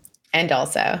also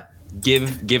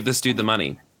give this dude the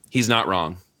money. He's not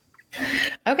wrong.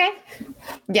 Okay.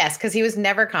 Yes, because he was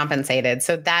never compensated.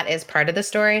 So that is part of the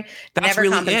story. That's never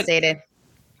really compensated.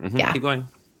 Yeah. Keep going.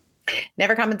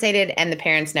 Never compensated, and the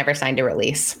parents never signed a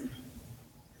release.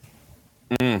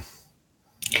 But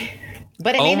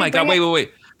oh my God,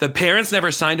 wait. The parents never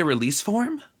signed a release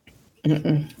form?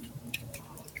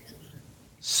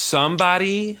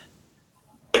 Somebody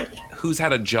who's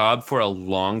had a job for a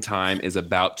long time is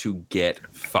about to get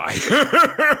fired.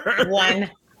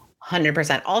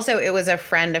 100%. Also, it was a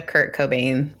friend of Kurt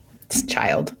Cobain's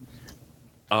child.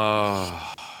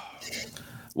 Oh.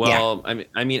 Well, yeah.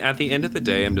 I mean, at the end of the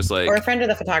day, I'm just like... Or a friend of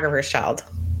the photographer's child.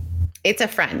 It's a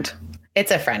friend.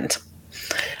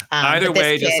 Either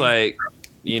way, just like,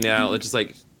 it's just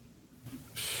like...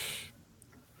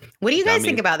 What do you guys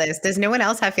think about this? Does no one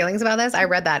else have feelings about this? I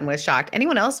read that and was shocked.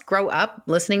 Anyone else grow up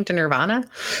listening to Nirvana?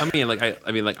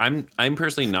 I'm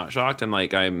personally not shocked, and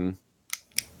like I don't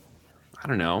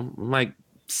know, I'm like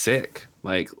sick.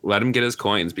 Like, let him get his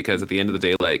coins, because at the end of the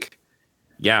day, like,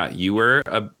 yeah, you were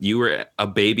a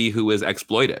baby who was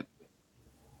exploited.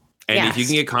 And if you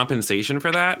can get compensation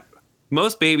for that,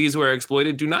 most babies who are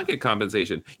exploited do not get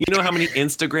compensation. You know how many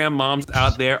Instagram moms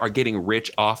out there are getting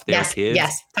rich off their kids?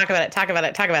 Yes. Talk about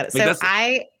it. Like, so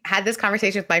I had this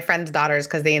conversation with my friends' daughters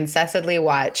because they incessantly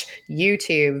watch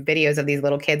YouTube videos of these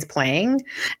little kids playing.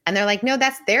 And they're like, no,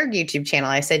 that's their YouTube channel.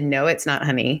 I said, no, it's not,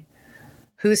 honey.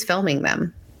 Who's filming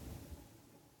them?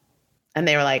 And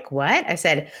they were like, what? I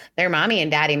said, their mommy and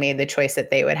daddy made the choice that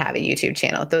they would have a YouTube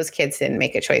channel. Those kids didn't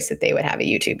make a choice that they would have a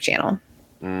YouTube channel.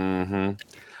 Mm-hmm.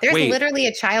 There's literally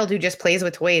a child who just plays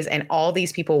with toys and all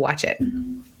these people watch it.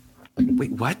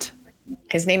 Wait, what?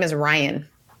 His name is Ryan.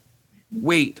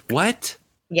 Wait, what?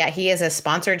 Yeah, he is a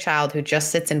sponsored child who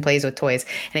just sits and plays with toys.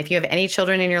 And if you have any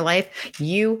children in your life,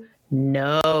 you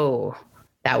know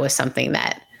that was something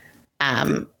that,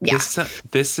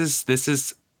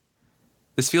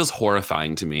 This feels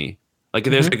horrifying to me. Like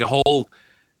there's like a whole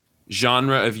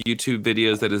genre of YouTube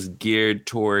videos that is geared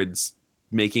towards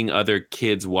making other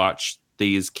kids watch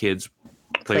these kids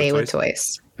play with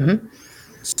toys. Mm-hmm.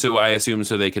 So I assume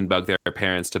so they can bug their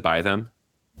parents to buy them.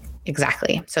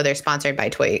 Exactly. So they're sponsored by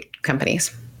toy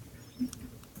companies.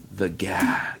 The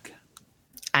gag.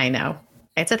 I know.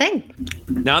 It's a thing.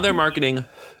 Now they're marketing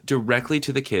directly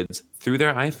to the kids through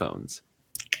their iPhones.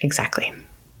 Exactly.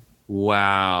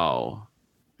 Wow.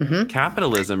 Mm-hmm.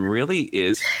 Capitalism really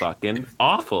is fucking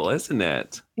awful, isn't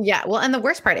it? Yeah. Well, and the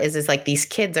worst part is like these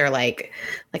kids are like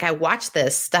I watch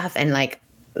this stuff and like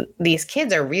these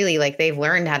kids are really like, they've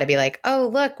learned how to be like, oh,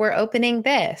 look, we're opening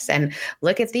this and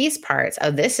look at these parts.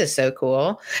 Oh, this is so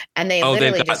cool. And they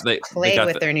literally just play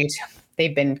with their new,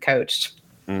 they've been coached.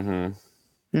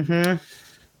 Mm-hmm. Mm-hmm.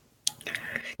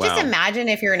 Wow. Just imagine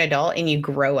if you're an adult and you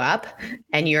grow up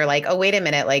and you're like, oh, wait a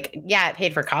minute. Like, yeah, I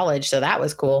paid for college. So that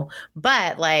was cool.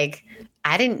 But like,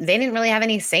 they didn't really have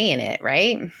any say in it.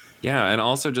 Right. Yeah. And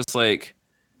also just like,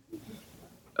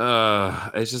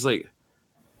 it's just like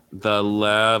the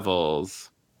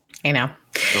levels. I know.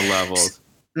 The levels.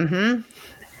 Mm-hmm.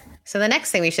 So the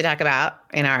next thing we should talk about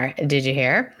in our Did You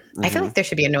Hear? I feel like there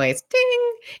should be a noise. Ding.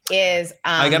 Is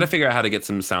I got to figure out how to get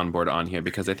some soundboard on here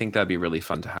because I think that'd be really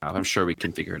fun to have. I'm sure we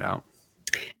can figure it out.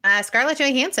 Scarlett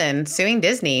Johansson suing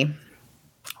Disney.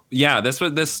 Yeah,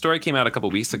 this story came out a couple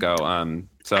weeks ago.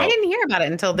 So I didn't hear about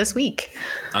it until this week.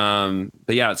 But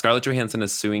yeah, Scarlett Johansson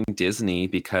is suing Disney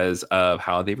because of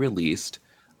how they released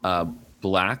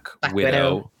Black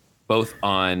Widow, both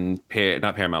on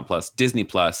not Paramount Plus, Disney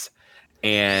Plus,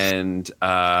 and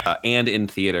in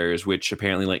theaters, which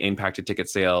apparently like impacted ticket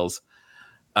sales.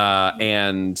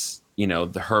 And you know,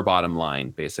 her bottom line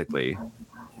basically.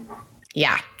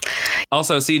 Yeah.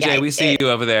 Also, CJ, we see you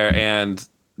over there, and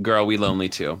girl, we lonely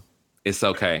too. It's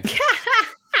okay.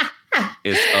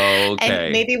 It's okay.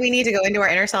 And maybe we need to go into our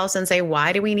inner selves and say,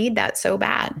 why do we need that so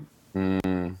bad?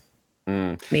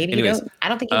 Maybe you don't. I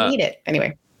don't think you need it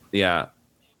anyway. Yeah,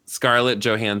 Scarlett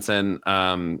Johansson.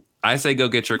 I say go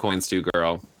get your coins too,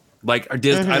 girl. Like, I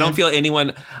don't feel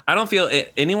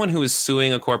anyone who is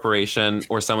suing a corporation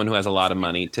or someone who has a lot of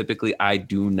money. Typically, I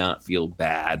do not feel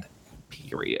bad.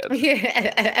 Period. You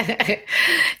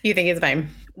think it's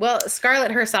fine? Well, Scarlett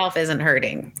herself isn't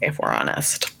hurting, if we're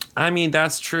honest. I mean,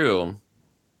 that's true,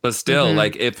 but still,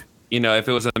 like, if it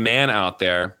was a man out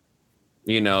there,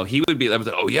 he would be like,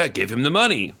 oh yeah, give him the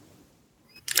money.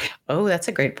 Oh, that's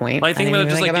a great point. I think about it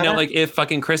just like, like if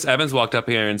fucking Chris Evans walked up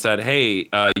here and said, hey,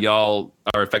 y'all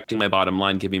are affecting my bottom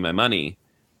line, give me my money.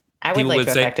 I would like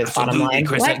to affect his bottom line.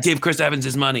 Give Chris Evans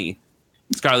his money.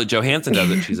 Scarlett Johansson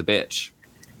does it. She's a bitch.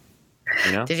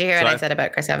 Did you hear what I said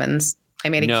about Chris Evans? I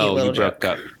made a cute little joke.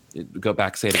 Broke up. Go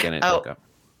back, say it again. It broke up.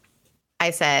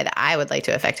 I said I would like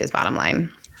to affect his bottom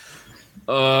line.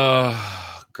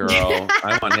 Oh, girl.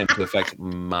 I want him to affect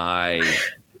my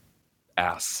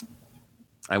ass.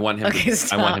 I want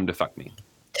him to fuck me.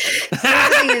 The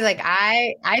thing is, like,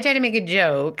 I try to make a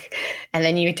joke, and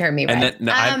then you turn me red.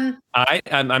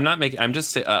 I'm not making. I'm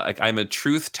just like, I'm a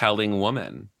truth-telling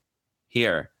woman.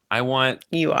 Here,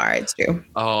 You are. It's true.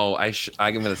 Oh, I'm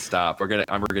gonna stop. We're gonna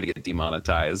get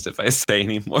demonetized if I say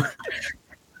anymore.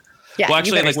 Yeah. Well,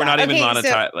 actually, like, we're not even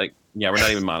monetized. We're not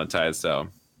even monetized. So,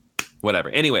 whatever.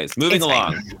 Anyways, moving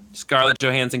along. Scarlett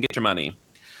Johansson, get your money.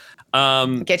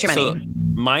 Get your money.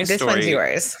 My this story one's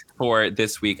yours. For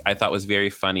this week, I thought was very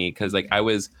funny because, like, I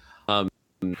was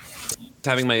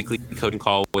having my coaching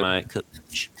call with my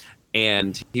coach,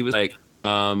 and he was like,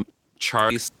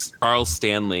 Charles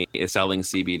Stanley is selling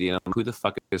CBD. And I'm like, who the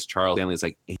fuck is Charles Stanley? It's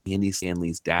like Andy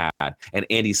Stanley's dad. And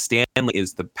Andy Stanley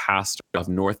is the pastor of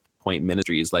North Point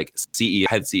Ministries, like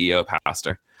head CEO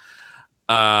pastor.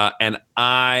 And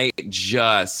I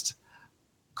just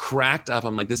cracked up.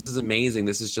 I'm like, this is amazing.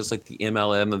 This is just like the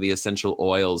MLM of the essential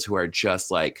oils, who are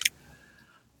just like,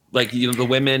 the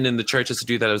women in the churches to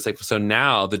do that. I was like, so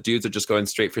now the dudes are just going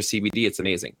straight for CBD. It's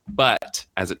amazing. But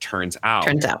as it turns out,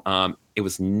 it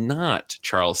was not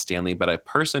Charles Stanley, but a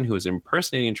person who was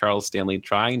impersonating Charles Stanley,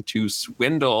 trying to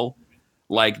swindle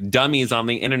like dummies on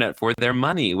the internet for their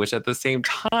money, which at the same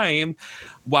time,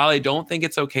 while I don't think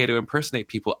it's okay to impersonate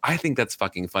people, I think that's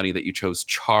fucking funny that you chose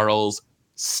Charles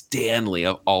Stanley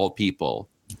of all people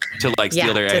to like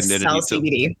steal their identity,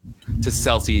 to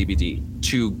sell CBD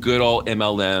to good old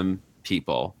MLM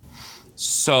people.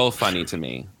 So funny to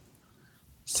me.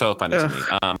 So funny to me.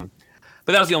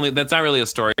 But that's not really a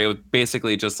story. It was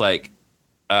basically just like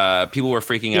people were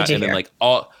freaking out, and then like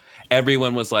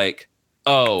everyone was like,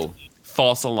 oh,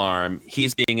 false alarm,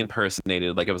 he's being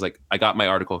impersonated. Like, it was like, I got my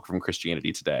article from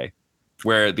Christianity Today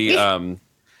where the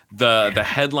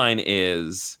headline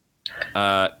is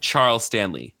Charles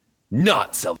Stanley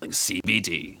not selling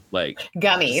CBD, like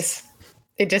gummies.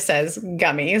 It just says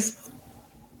gummies.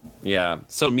 Yeah.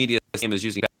 So media name is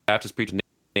using Baptist preacher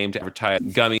name to advertise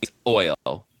gummies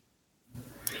oil.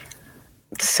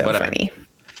 So funny.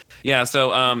 Yeah.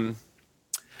 So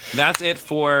that's it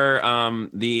for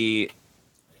the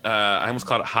I almost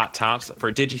called it Hot Tops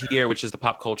for Did You Hear, which is the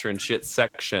pop culture and shit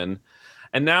section.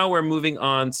 And now we're moving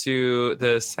on to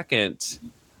the second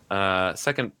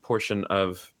portion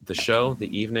of the show,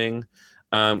 the evening,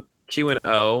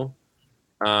 Q&O.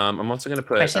 I'm also going to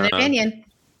put question and opinion.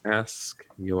 Ask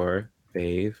your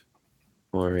fave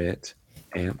or it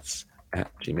ants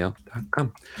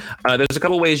 @gmail.com. There's a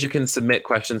couple ways you can submit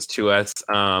questions to us.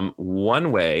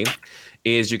 One way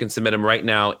is you can submit them right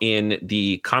now in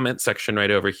the comment section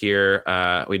right over here.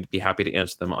 We'd be happy to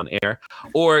answer them on air.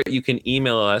 Or you can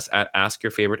email us at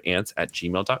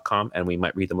askyourfavoriteants@gmail.com, and we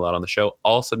might read them a lot on the show.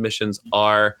 All submissions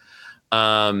are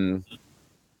like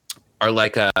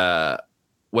a,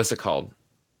 what's it called?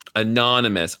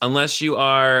 Anonymous, unless you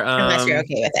are... unless you're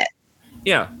okay with it.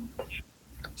 Yeah.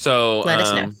 So... let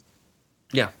us know.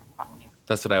 Yeah,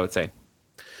 that's what I would say.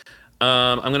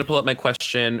 I'm going to pull up my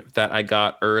question that I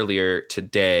got earlier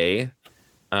today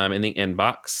in the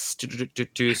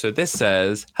inbox. So this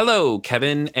says, hello,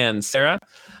 Kevin and Sarah.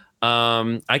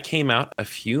 I came out a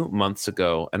few months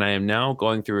ago, and I am now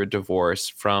going through a divorce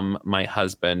from my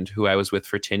husband, who I was with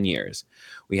for 10 years.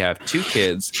 We have 2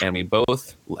 kids, and we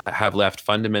both have left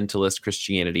fundamentalist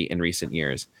Christianity in recent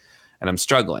years, and I'm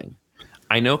struggling.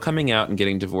 I know coming out and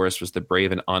getting divorced was the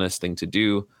brave and honest thing to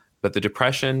do, but the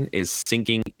depression is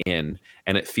sinking in,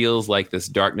 and it feels like this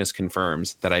darkness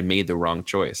confirms that I made the wrong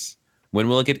choice. When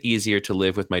will it get easier to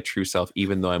live with my true self,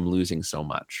 even though I'm losing so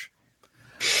much?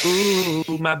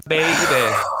 Ooh, my baby.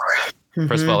 Mm-hmm.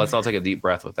 First of all, let's all take a deep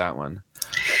breath with that one.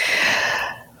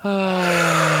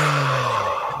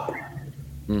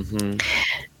 Mm-hmm.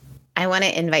 I want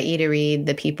to invite you to read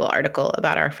the People article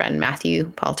about our friend Matthew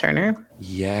Paul Turner.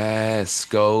 Yes,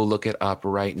 go look it up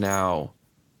right now.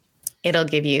 It'll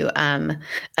give you a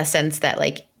sense that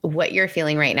like what you're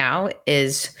feeling right now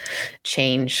is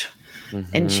change.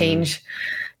 Mm-hmm. And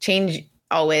change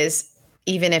always,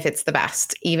 even if it's the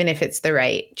best, even if it's the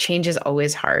right, change is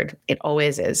always hard. It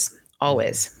always is.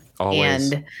 Always.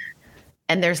 And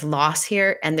there's loss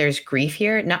here and there's grief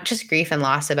here, not just grief and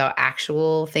loss about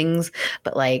actual things,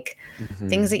 but like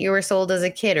things that you were sold as a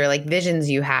kid, or like visions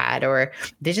you had, or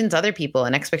visions other people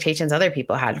and expectations other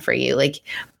people had for you. Like,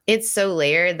 it's so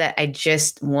layered that I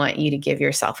just want you to give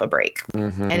yourself a break.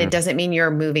 Mm-hmm. And it doesn't mean you're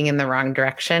moving in the wrong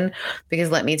direction, because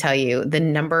let me tell you, the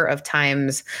number of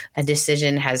times a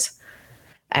decision has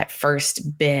at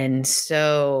first been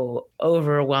so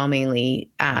overwhelmingly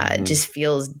just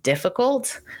feels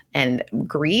difficult, and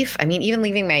grief. I mean, even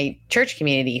leaving my church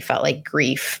community felt like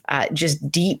grief,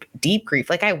 just deep, deep grief.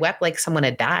 Like I wept like someone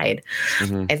had died.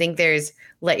 Mm-hmm. I think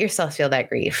let yourself feel that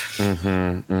grief.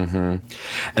 Mm-hmm, mm-hmm.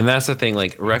 And that's the thing,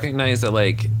 like recognize that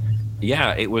like,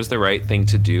 yeah, it was the right thing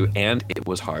to do and it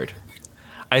was hard.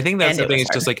 I think that's the thing.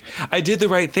 It's just like, I did the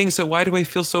right thing, so why do I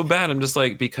feel so bad? I'm just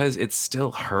like, because it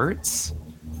still hurts.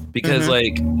 Because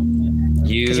like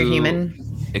because you're human.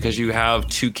 Because you have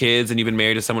 2 kids and you've been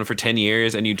married to someone for 10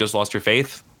 years and you just lost your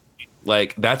faith.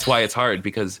 Like, that's why it's hard,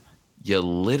 because you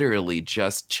literally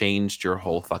just changed your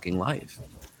whole fucking life.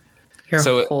 Your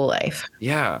whole life.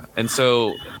 Yeah. And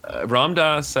so Ram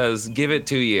Dass says, give it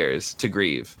 2 years to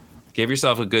grieve. Give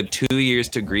yourself a good 2 years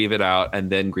to grieve it out, and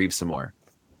then grieve some more.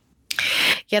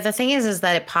 Yeah. The thing is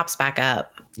that it pops back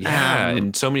up. Yeah.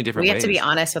 In so many different ways. We have to be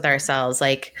honest with ourselves.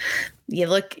 Like,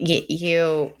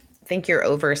 you think you're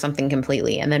over something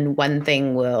completely, and then one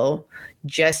thing will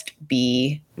just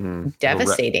be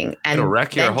devastating. It'll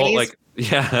wreck your whole, like,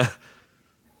 yeah.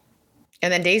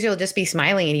 And then days you'll just be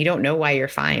smiling and you don't know why you're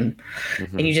fine.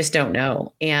 Mm-hmm. And you just don't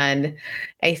know. And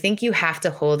I think you have to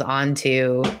hold on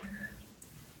to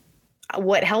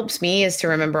what helps me is to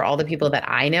remember all the people that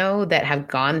I know that have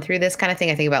gone through this kind of thing.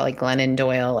 I think about like Glennon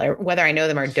Doyle, or whether I know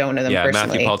them or don't know them personally.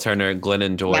 Matthew Paul Turner,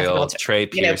 Glennon Doyle, Trey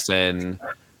Pearson,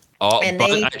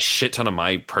 a shit ton of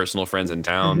my personal friends in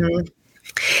town. Mm-hmm.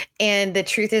 And the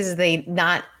truth is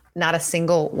not a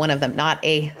single one of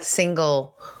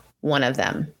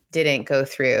them didn't go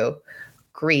through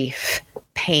grief,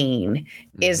 pain.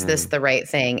 Is this the right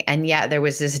thing? And yet there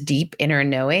was this deep inner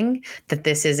knowing that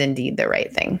this is indeed the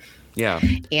right thing. Yeah.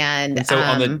 And so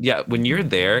when you're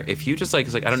there, if you just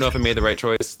it's like, I don't know if I made the right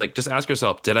choice, like just ask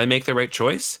yourself, did I make the right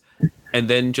choice? And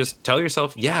then just tell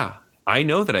yourself, yeah, I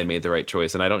know that I made the right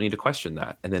choice and I don't need to question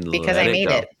that. And then because I made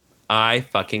it. I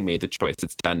fucking made the choice.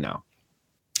 It's done now.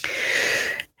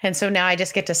 And so now I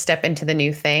just get to step into the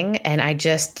new thing. And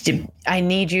I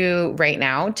need you right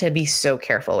now to be so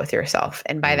careful with yourself.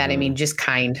 And by that, I mean, just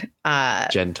kind,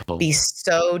 gentle, be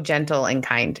so gentle and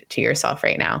kind to yourself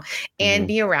right now, and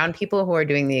be around people who are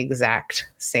doing the exact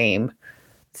same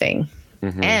thing,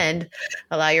 and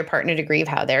allow your partner to grieve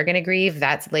how they're going to grieve.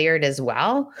 That's layered as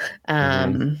well.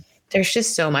 There's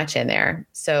just so much in there.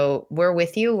 So we're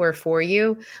with you. We're for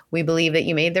you. We believe that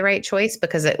you made the right choice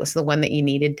because it was the one that you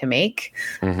needed to make.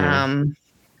 And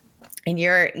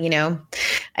you're,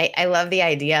 I love the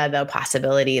idea, the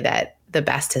possibility that the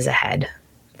best is ahead.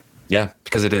 Yeah,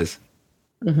 because it is.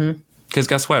 Because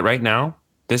guess what? Right now,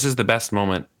 this is the best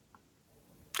moment.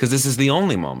 Because this is the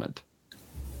only moment.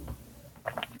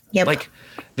 Yep. Like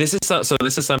this is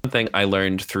this is something I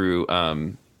learned through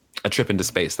a trip into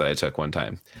space that I took one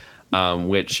time.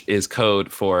 Which is code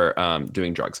for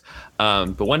doing drugs.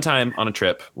 But one time on a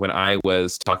trip when I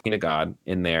was talking to God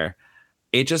in there,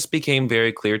 it just became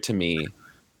very clear to me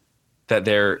that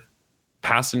their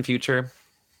past and future,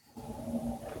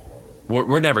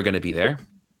 we're never going to be there.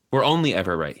 We're only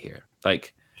ever right here.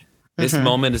 Like this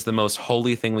moment is the most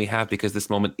holy thing we have because this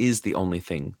moment is the only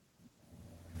thing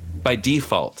by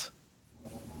default.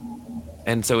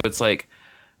 And so it's like,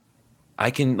 I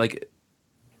can like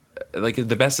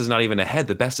the best is not even ahead.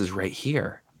 The best is right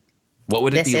here. What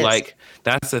would it be like?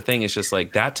 That's the thing. It's just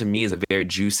like that to me is a very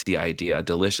juicy idea, a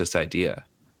delicious idea.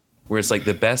 Where it's like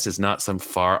the best is not some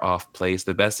far off place.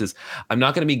 The best is I'm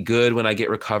not going to be good when I get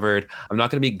recovered. I'm not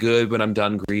going to be good when I'm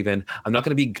done grieving. I'm not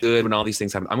going to be good when all these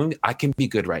things happen. I can be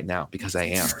good right now because I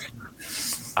am.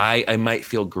 I might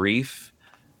feel grief,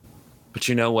 but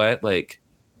you know what? Like,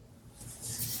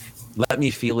 let me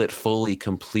feel it fully,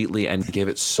 completely, and give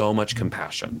it so much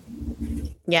compassion.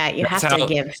 Yeah, you have to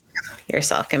give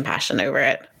yourself compassion over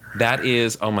it. That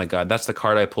is, oh my God, that's the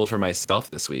card I pulled for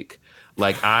myself this week.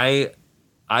 Like I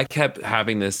kept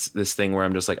having this thing where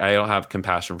I'm just like, I don't have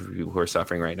compassion for people who are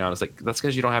suffering right now. And it's like, that's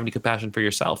because you don't have any compassion for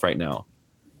yourself right now.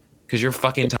 Because you're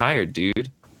fucking tired, dude.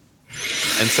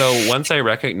 And so once I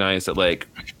recognized that, like,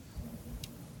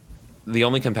 the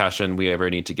only compassion we ever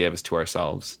need to give is to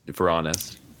ourselves, if we're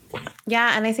honest.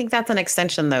 Yeah. And I think that's an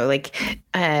extension though. Like,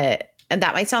 and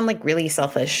that might sound like really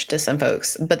selfish to some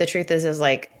folks, but the truth is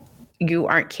like, you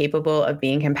aren't capable of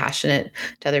being compassionate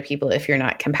to other people if you're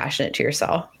not compassionate to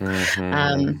yourself.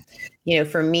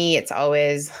 For me, it's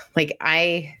always like,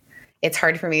 it's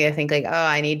hard for me to think like,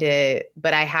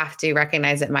 but I have to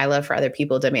recognize that my love for other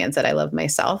people demands that I love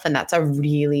myself. And that's a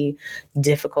really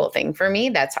difficult thing for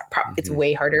me. It's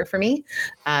way harder for me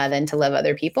than to love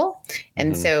other people.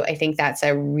 And so I think that's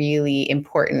a really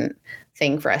important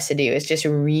thing for us to do, is just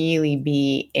really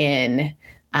be in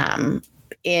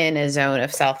a zone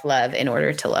of self-love in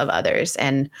order to love others.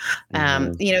 And,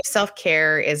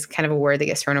 self-care is kind of a word that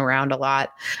gets thrown around a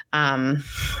lot.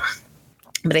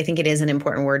 But I think it is an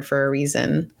important word for a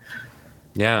reason.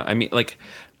 Yeah. I mean, like,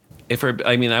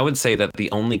 I would say that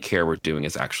the only care we're doing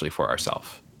is actually for ourselves.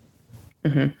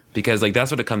 Because like,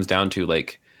 that's what it comes down to.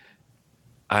 Like,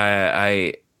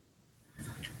 the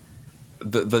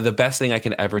best thing I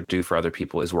can ever do for other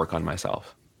people is work on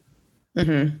myself.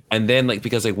 And then like,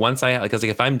 because like once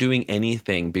if I'm doing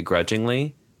anything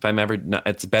begrudgingly,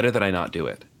 it's better that I not do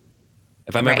it.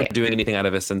 If I'm ever doing anything out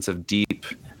of a sense of deep,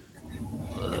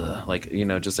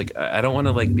 just like, I don't want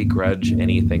to like begrudge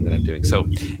anything that I'm doing. So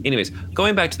anyways,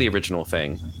 going back to the original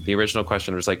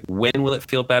question was like, when will it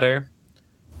feel better?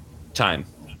 Time.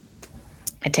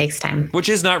 It takes time. Which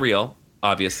is not real,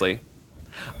 obviously.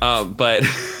 But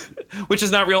which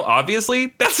is not real,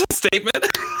 obviously. That's a statement.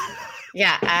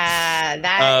 Yeah.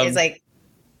 That is like,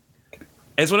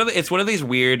 it's one of these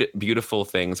weird, beautiful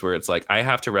things where it's like, I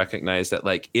have to recognize that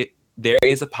like there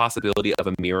is a possibility of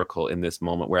a miracle in this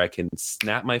moment where I can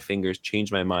snap my fingers,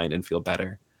 change my mind, and feel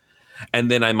better.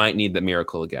 And then I might need the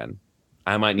miracle again.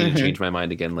 I might need to change my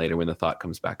mind again later when the thought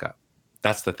comes back up.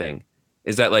 That's the thing.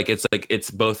 Is that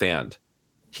it's both and.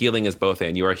 Healing is both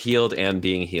and. You are healed and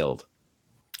being healed.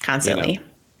 Constantly.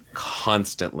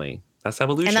 Constantly. That's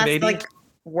evolution, and that's baby. like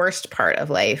worst part of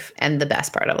life and the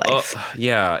best part of life.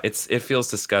 Yeah, it feels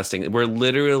disgusting. We're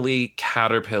literally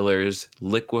caterpillars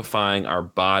liquefying our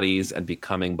bodies and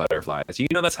becoming butterflies. You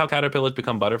know that's how caterpillars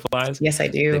become butterflies? Yes, I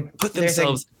do. They put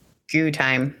themselves goo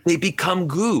time. They become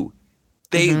goo.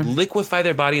 They liquefy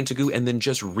their body into goo and then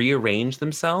just rearrange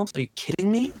themselves. Are you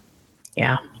kidding me?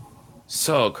 Yeah.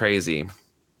 So crazy.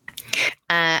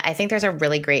 I think there's a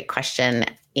really great question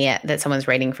that someone's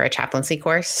writing for a chaplaincy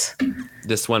course.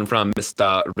 This one from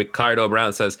Mr. Ricardo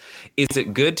Brown says, is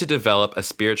it good to develop a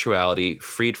spirituality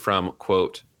freed from,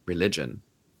 quote, religion?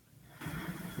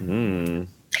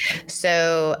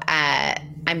 So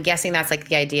I'm guessing that's like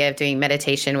the idea of doing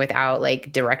meditation without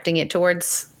like directing it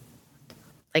towards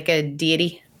like a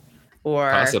deity or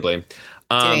possibly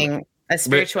doing a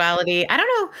spirituality. I don't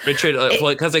know. Richard,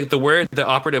 because like the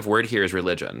operative word here is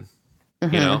religion,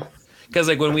 you know, because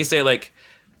like when we say like,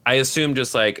 I assume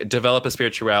just like develop a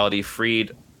spirituality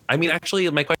freed. I mean, actually,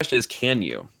 my question is, can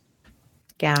you?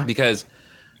 Yeah. Because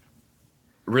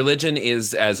religion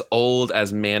is as old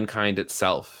as mankind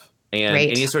itself. And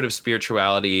any sort of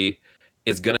spirituality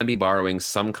is going to be borrowing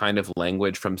some kind of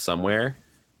language from somewhere.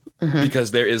 Because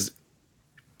there is,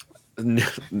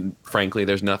 frankly,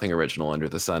 there's nothing original under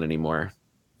the sun anymore.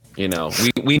 You know,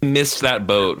 we missed that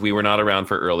boat. We were not around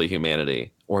for early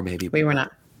humanity. Or maybe we were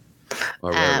not.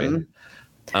 Or were we?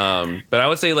 But I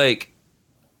would say like,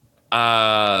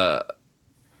 I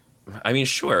mean,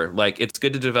 sure. Like it's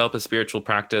good to develop a spiritual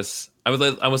practice. I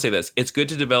would say this. It's good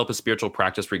to develop a spiritual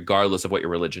practice regardless of what your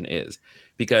religion is,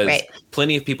 because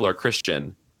plenty of people are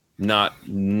Christian. Not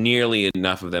nearly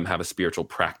enough of them have a spiritual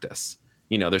practice.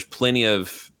 You know, there's plenty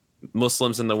of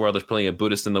Muslims in the world. There's plenty of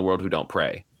Buddhists in the world who don't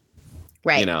pray.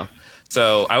 Right. You know,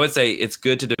 so I would say it's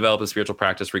good to develop a spiritual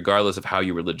practice regardless of how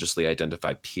you religiously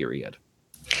identify, period.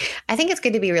 I think it's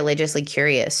good to be religiously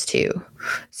curious too.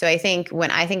 So I think when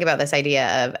I think about this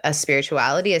idea of a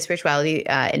spirituality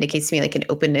indicates to me like an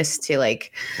openness to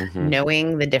like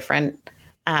knowing the different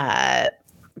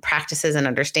practices and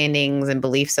understandings and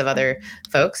beliefs of other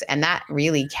folks. And that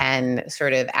really can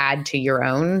sort of add to your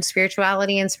own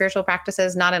spirituality and spiritual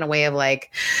practices, not in a way of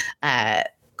like,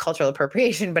 cultural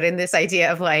appropriation, but in this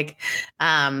idea of like,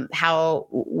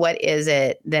 what is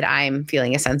it that I'm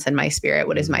feeling a sense in my spirit?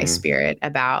 What is my spirit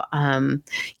about?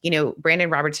 Brandon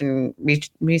Robertson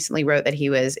recently wrote that he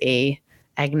was a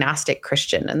agnostic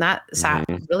Christian, and that sat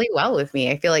really well with me.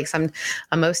 I feel like on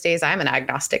most days I'm an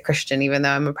agnostic Christian, even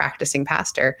though I'm a practicing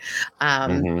pastor.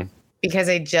 Because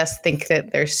I just think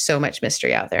that there's so much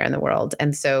mystery out there in the world.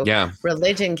 And so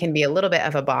religion can be a little bit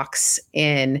of a box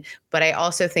in, but I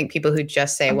also think people who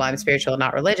just say, well, I'm spiritual,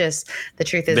 not religious. The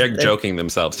truth is they're joking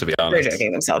themselves, to be honest. They're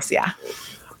joking themselves. Yeah.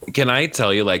 Can I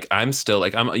tell you, like, I'm still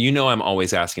like, I'm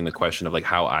always asking the question of like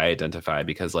how I identify,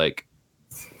 because like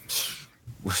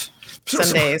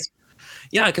some days.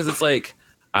 Yeah. Cause it's like,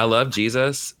 I love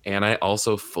Jesus, and I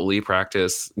also fully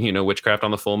practice, witchcraft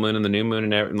on the full moon and the new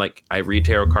moon, and like I read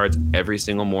tarot cards every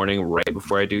single morning right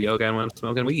before I do yoga and when I'm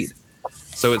smoking weed.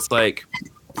 So it's like,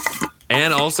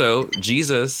 and also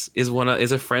Jesus is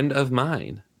a friend of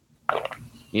mine,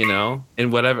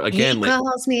 and whatever. Again, he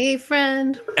calls me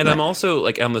friend. And I'm also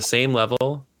like on the same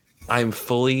level. I'm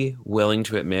fully willing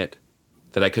to admit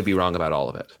that I could be wrong about all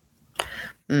of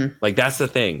it. Like that's the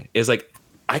thing, is like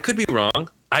I could be wrong.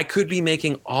 I could be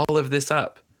making all of this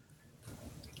up.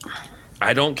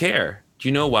 I don't care. Do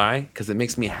you know why? Because it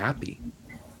makes me happy.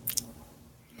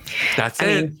 That's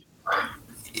it.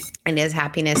 And is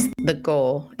happiness the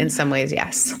goal? In some ways,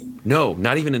 yes. No,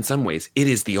 not even in some ways. It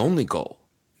is the only goal.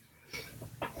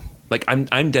 Like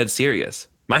I'm dead serious.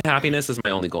 My happiness is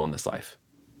my only goal in this life.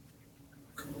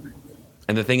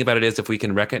 And the thing about it is, if we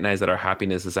can recognize that our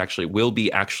happiness will be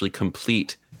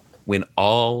complete when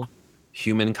all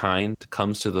humankind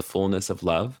comes to the fullness of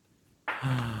love.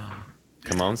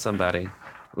 Come on, somebody.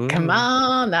 Ooh. Come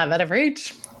on, I better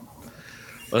preach.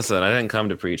 Listen, I didn't come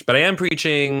to preach, but I am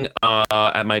preaching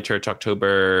at my church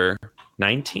October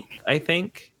 19th, I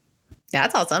think. Yeah,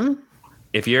 that's awesome.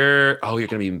 If you're going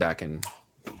to be back in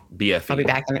BFE. I'll be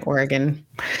back in Oregon.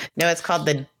 No, it's called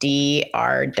the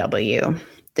DRW,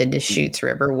 the Deschutes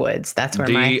River Woods. That's where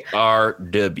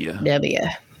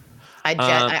DRW.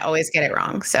 I always get it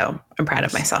wrong, so I'm proud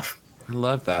of myself. I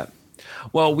love that.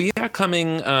 Well, we are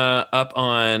coming up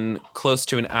on close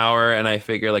to an hour, and I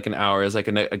figure like an hour is like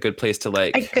a good place to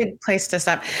a good place to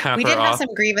stop. We did have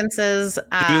some grievances.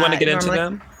 Do you want to get into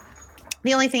them?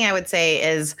 The only thing I would say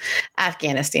is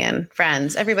Afghanistan,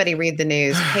 friends, everybody read the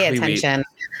news, pay attention.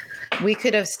 We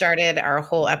could have started our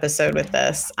whole episode with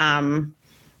this. It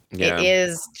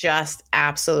is just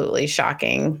absolutely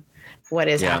shocking what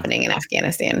is happening in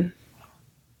Afghanistan.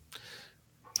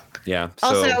 Yeah.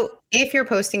 Also, if you're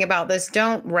posting about this,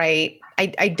 don't write.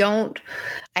 I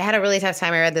had a really tough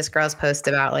time. I read this girl's post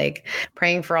about like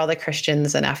praying for all the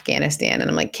Christians in Afghanistan. And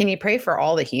I'm like, can you pray for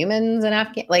all the humans in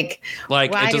Afghanistan? Like why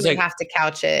do we have to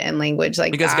couch it in language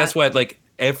like because that? Guess what? Like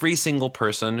every single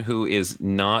person who is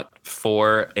not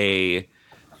for a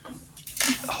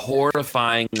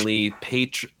horrifyingly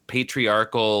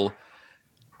patriarchal,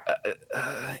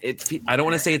 I don't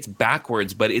want to say it's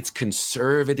backwards, but it's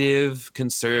conservative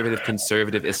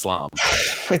Islam.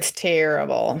 It's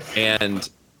terrible. And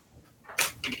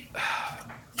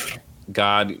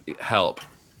God help.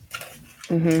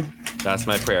 Mm-hmm. That's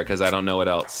my prayer because I don't know what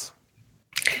else.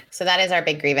 So that is our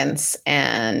big grievance.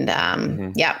 And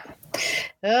yeah.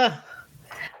 Ugh.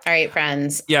 All right,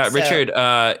 friends. Yeah, so, Richard,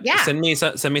 send me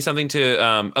something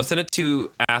to send it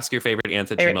to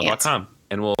askyourfavoriteants@gmail.com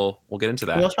and we'll get into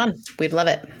that. It was fun. We'd love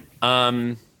it.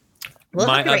 We'll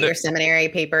help you write your seminary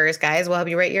papers, guys. We'll help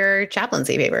you write your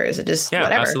chaplaincy papers. Just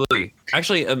whatever. Absolutely.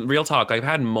 Actually, real talk. I've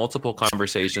had multiple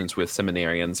conversations with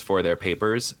seminarians for their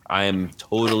papers. I am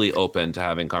totally open to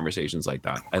having conversations like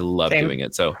that. I love doing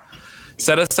it. So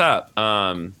set us up.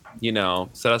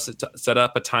 Set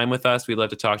up a time with us. We'd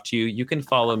love to talk to you. You can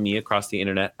follow me across the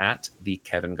internet at the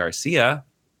Kevin Garcia.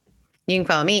 You can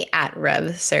follow me at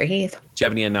Rev Sirheath. Do you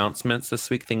have any announcements this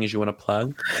week? Things you want to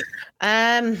plug?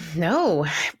 No.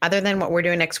 Other than what we're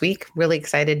doing next week. Really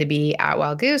excited to be at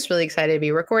Wild Goose. Really excited to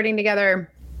be recording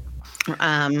together.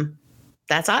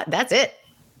 That's it. That's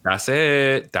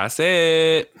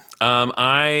it.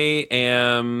 I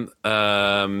am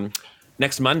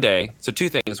next Monday. So 2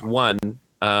 things. One,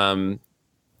 the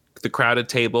Crowded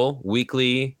Table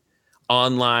weekly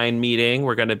online meeting.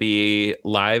 We're going to be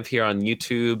live here on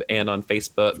YouTube and on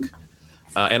Facebook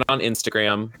and on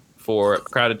Instagram for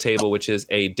Crowded Table, which is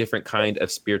a different kind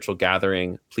of spiritual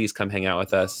gathering. Please come hang out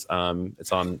with us.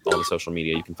 It's on all the social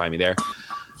media. You can find me there.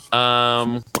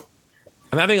 I'm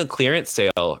having a clearance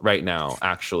sale right now,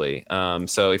 actually.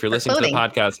 So if you're listening to the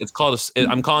podcast,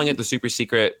 I'm calling it the super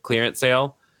secret clearance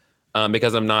sale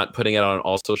because I'm not putting it on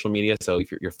all social media. So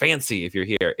if you're fancy, if you're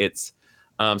here, it's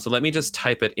so let me just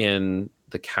type it in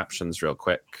the captions real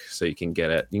quick so you can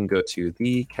get it. You can go to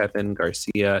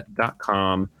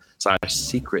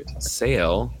thekevingarcia.com/secret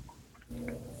sale.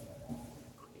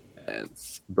 And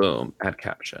boom, add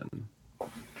caption.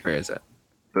 Where is it?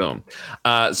 Boom.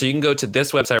 So you can go to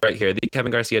this website right here,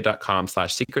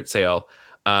 thekevingarcia.com/secret sale.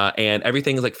 And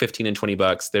everything is like $15 and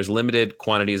 $20. There's limited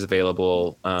quantities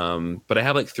available. But I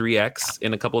have like 3X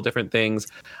in a couple of different things.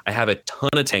 I have a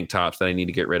ton of tank tops that I need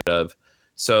to get rid of.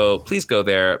 So please go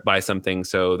there, buy something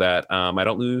so that I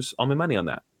don't lose all my money on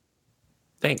that.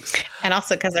 Thanks. And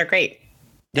also because they're great.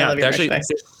 Yeah, they're actually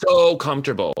so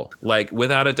comfortable. Like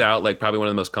without a doubt, like probably one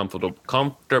of the most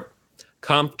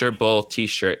comfortable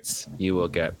t-shirts you will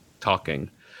get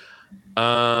talking.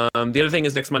 The other thing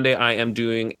is next Monday, I am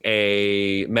doing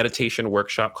a meditation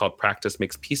workshop called Practice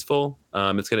Makes Peaceful.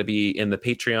 It's going to be in the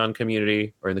Patreon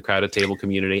community or in the Crowded Table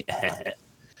community,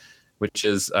 which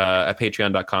is at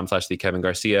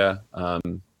patreon.com/thekevingarcia.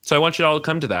 So I want you all to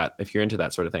come to that if you're into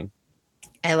that sort of thing.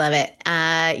 I love it.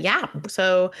 Yeah.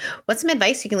 So what's some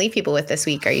advice you can leave people with this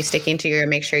week? Are you sticking to your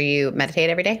make sure you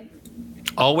meditate every day?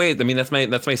 Always. I mean, that's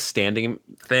my standing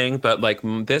thing. But like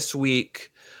this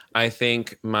week, I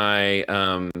think my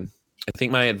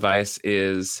advice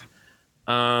is,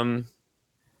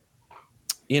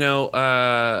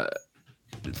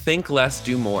 think less,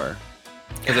 do more.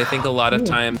 Because I think a lot of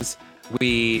times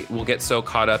we will get so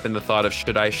caught up in the thought of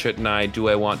should I, shouldn't I, do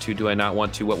I want to, do I not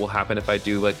want to, what will happen if I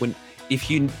do? Like do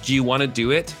you want to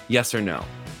do it? Yes or no?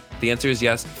 If the answer is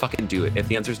yes, fucking do it. If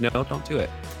the answer is no, don't do it.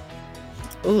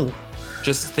 Ooh.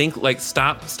 Just think, like,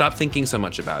 stop thinking so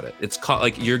much about it. It's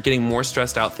like you're getting more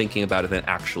stressed out thinking about it than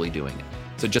actually doing it.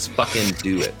 So just fucking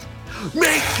do it.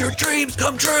 Make your dreams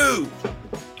come true.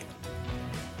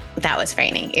 That was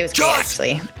frightening. It was great,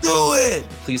 actually. Do it.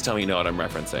 Please tell me you know what I'm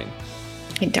referencing.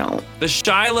 I don't. The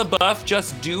Shia LaBeouf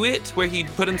Just Do It, where he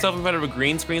put himself in front of a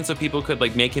green screen so people could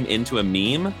like make him into a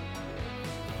meme.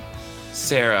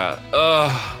 Sarah,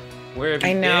 where have you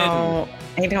been? I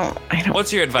don't.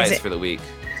 What's your advice for the week?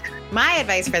 My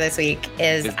advice for this week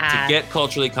is to get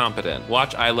culturally competent.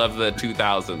 Watch I Love the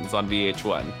 2000s on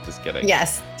VH1. Just kidding.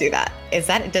 Yes, do that.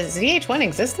 Does VH1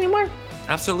 exist anymore?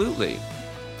 Absolutely.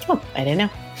 Oh, I didn't know.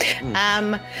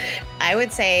 I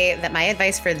would say that my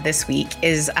advice for this week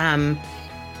is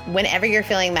whenever you're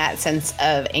feeling that sense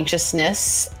of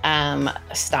anxiousness,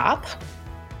 stop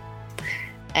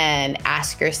and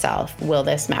ask yourself, will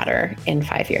this matter in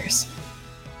 5 years?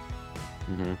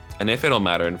 Mm-hmm. And if it'll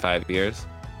matter in 5 years,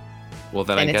 well,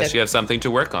 then I guess you have something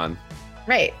to work on.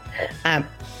 Right.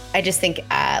 I just think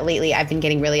lately I've been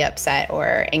getting really upset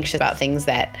or anxious about things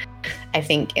that I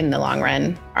think in the long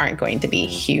run aren't going to be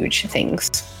huge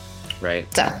things. Right.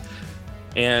 So.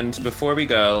 And before we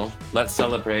go, let's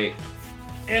celebrate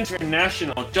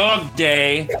International Dog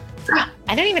Day.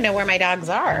 I don't even know where my dogs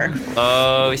are.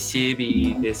 Oh,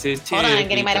 Tippy, this is Tippy. Hold on, I'm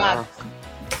getting my dog.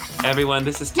 Everyone,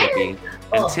 this is Tippy.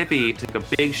 And Tippy took a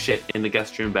big shit in the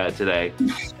guest room bed today.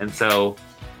 And so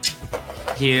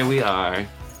here we are.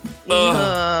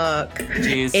 Look,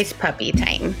 geez. It's puppy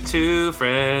time. Two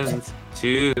friends.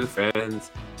 I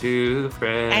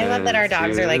love that our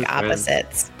dogs are like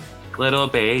opposites. Little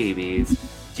babies.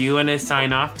 Do you want to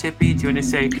sign off, Tippy? Do you want to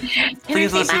say,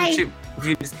 please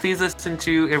listen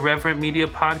to Irreverent Media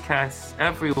podcasts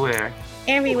everywhere.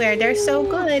 Everywhere. They're so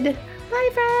good. Bye,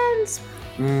 friends.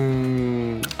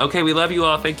 Okay, we love you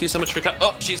all. Thank you so much for coming.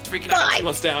 Oh, she's freaking out. She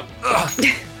wants down.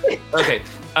 Okay.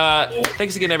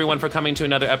 Thanks again, everyone, for coming to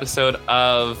another episode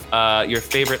of Your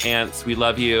Favorite Aunts. We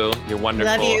love you. You're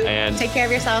wonderful. Love you. And take care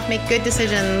of yourself. Make good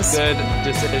decisions. And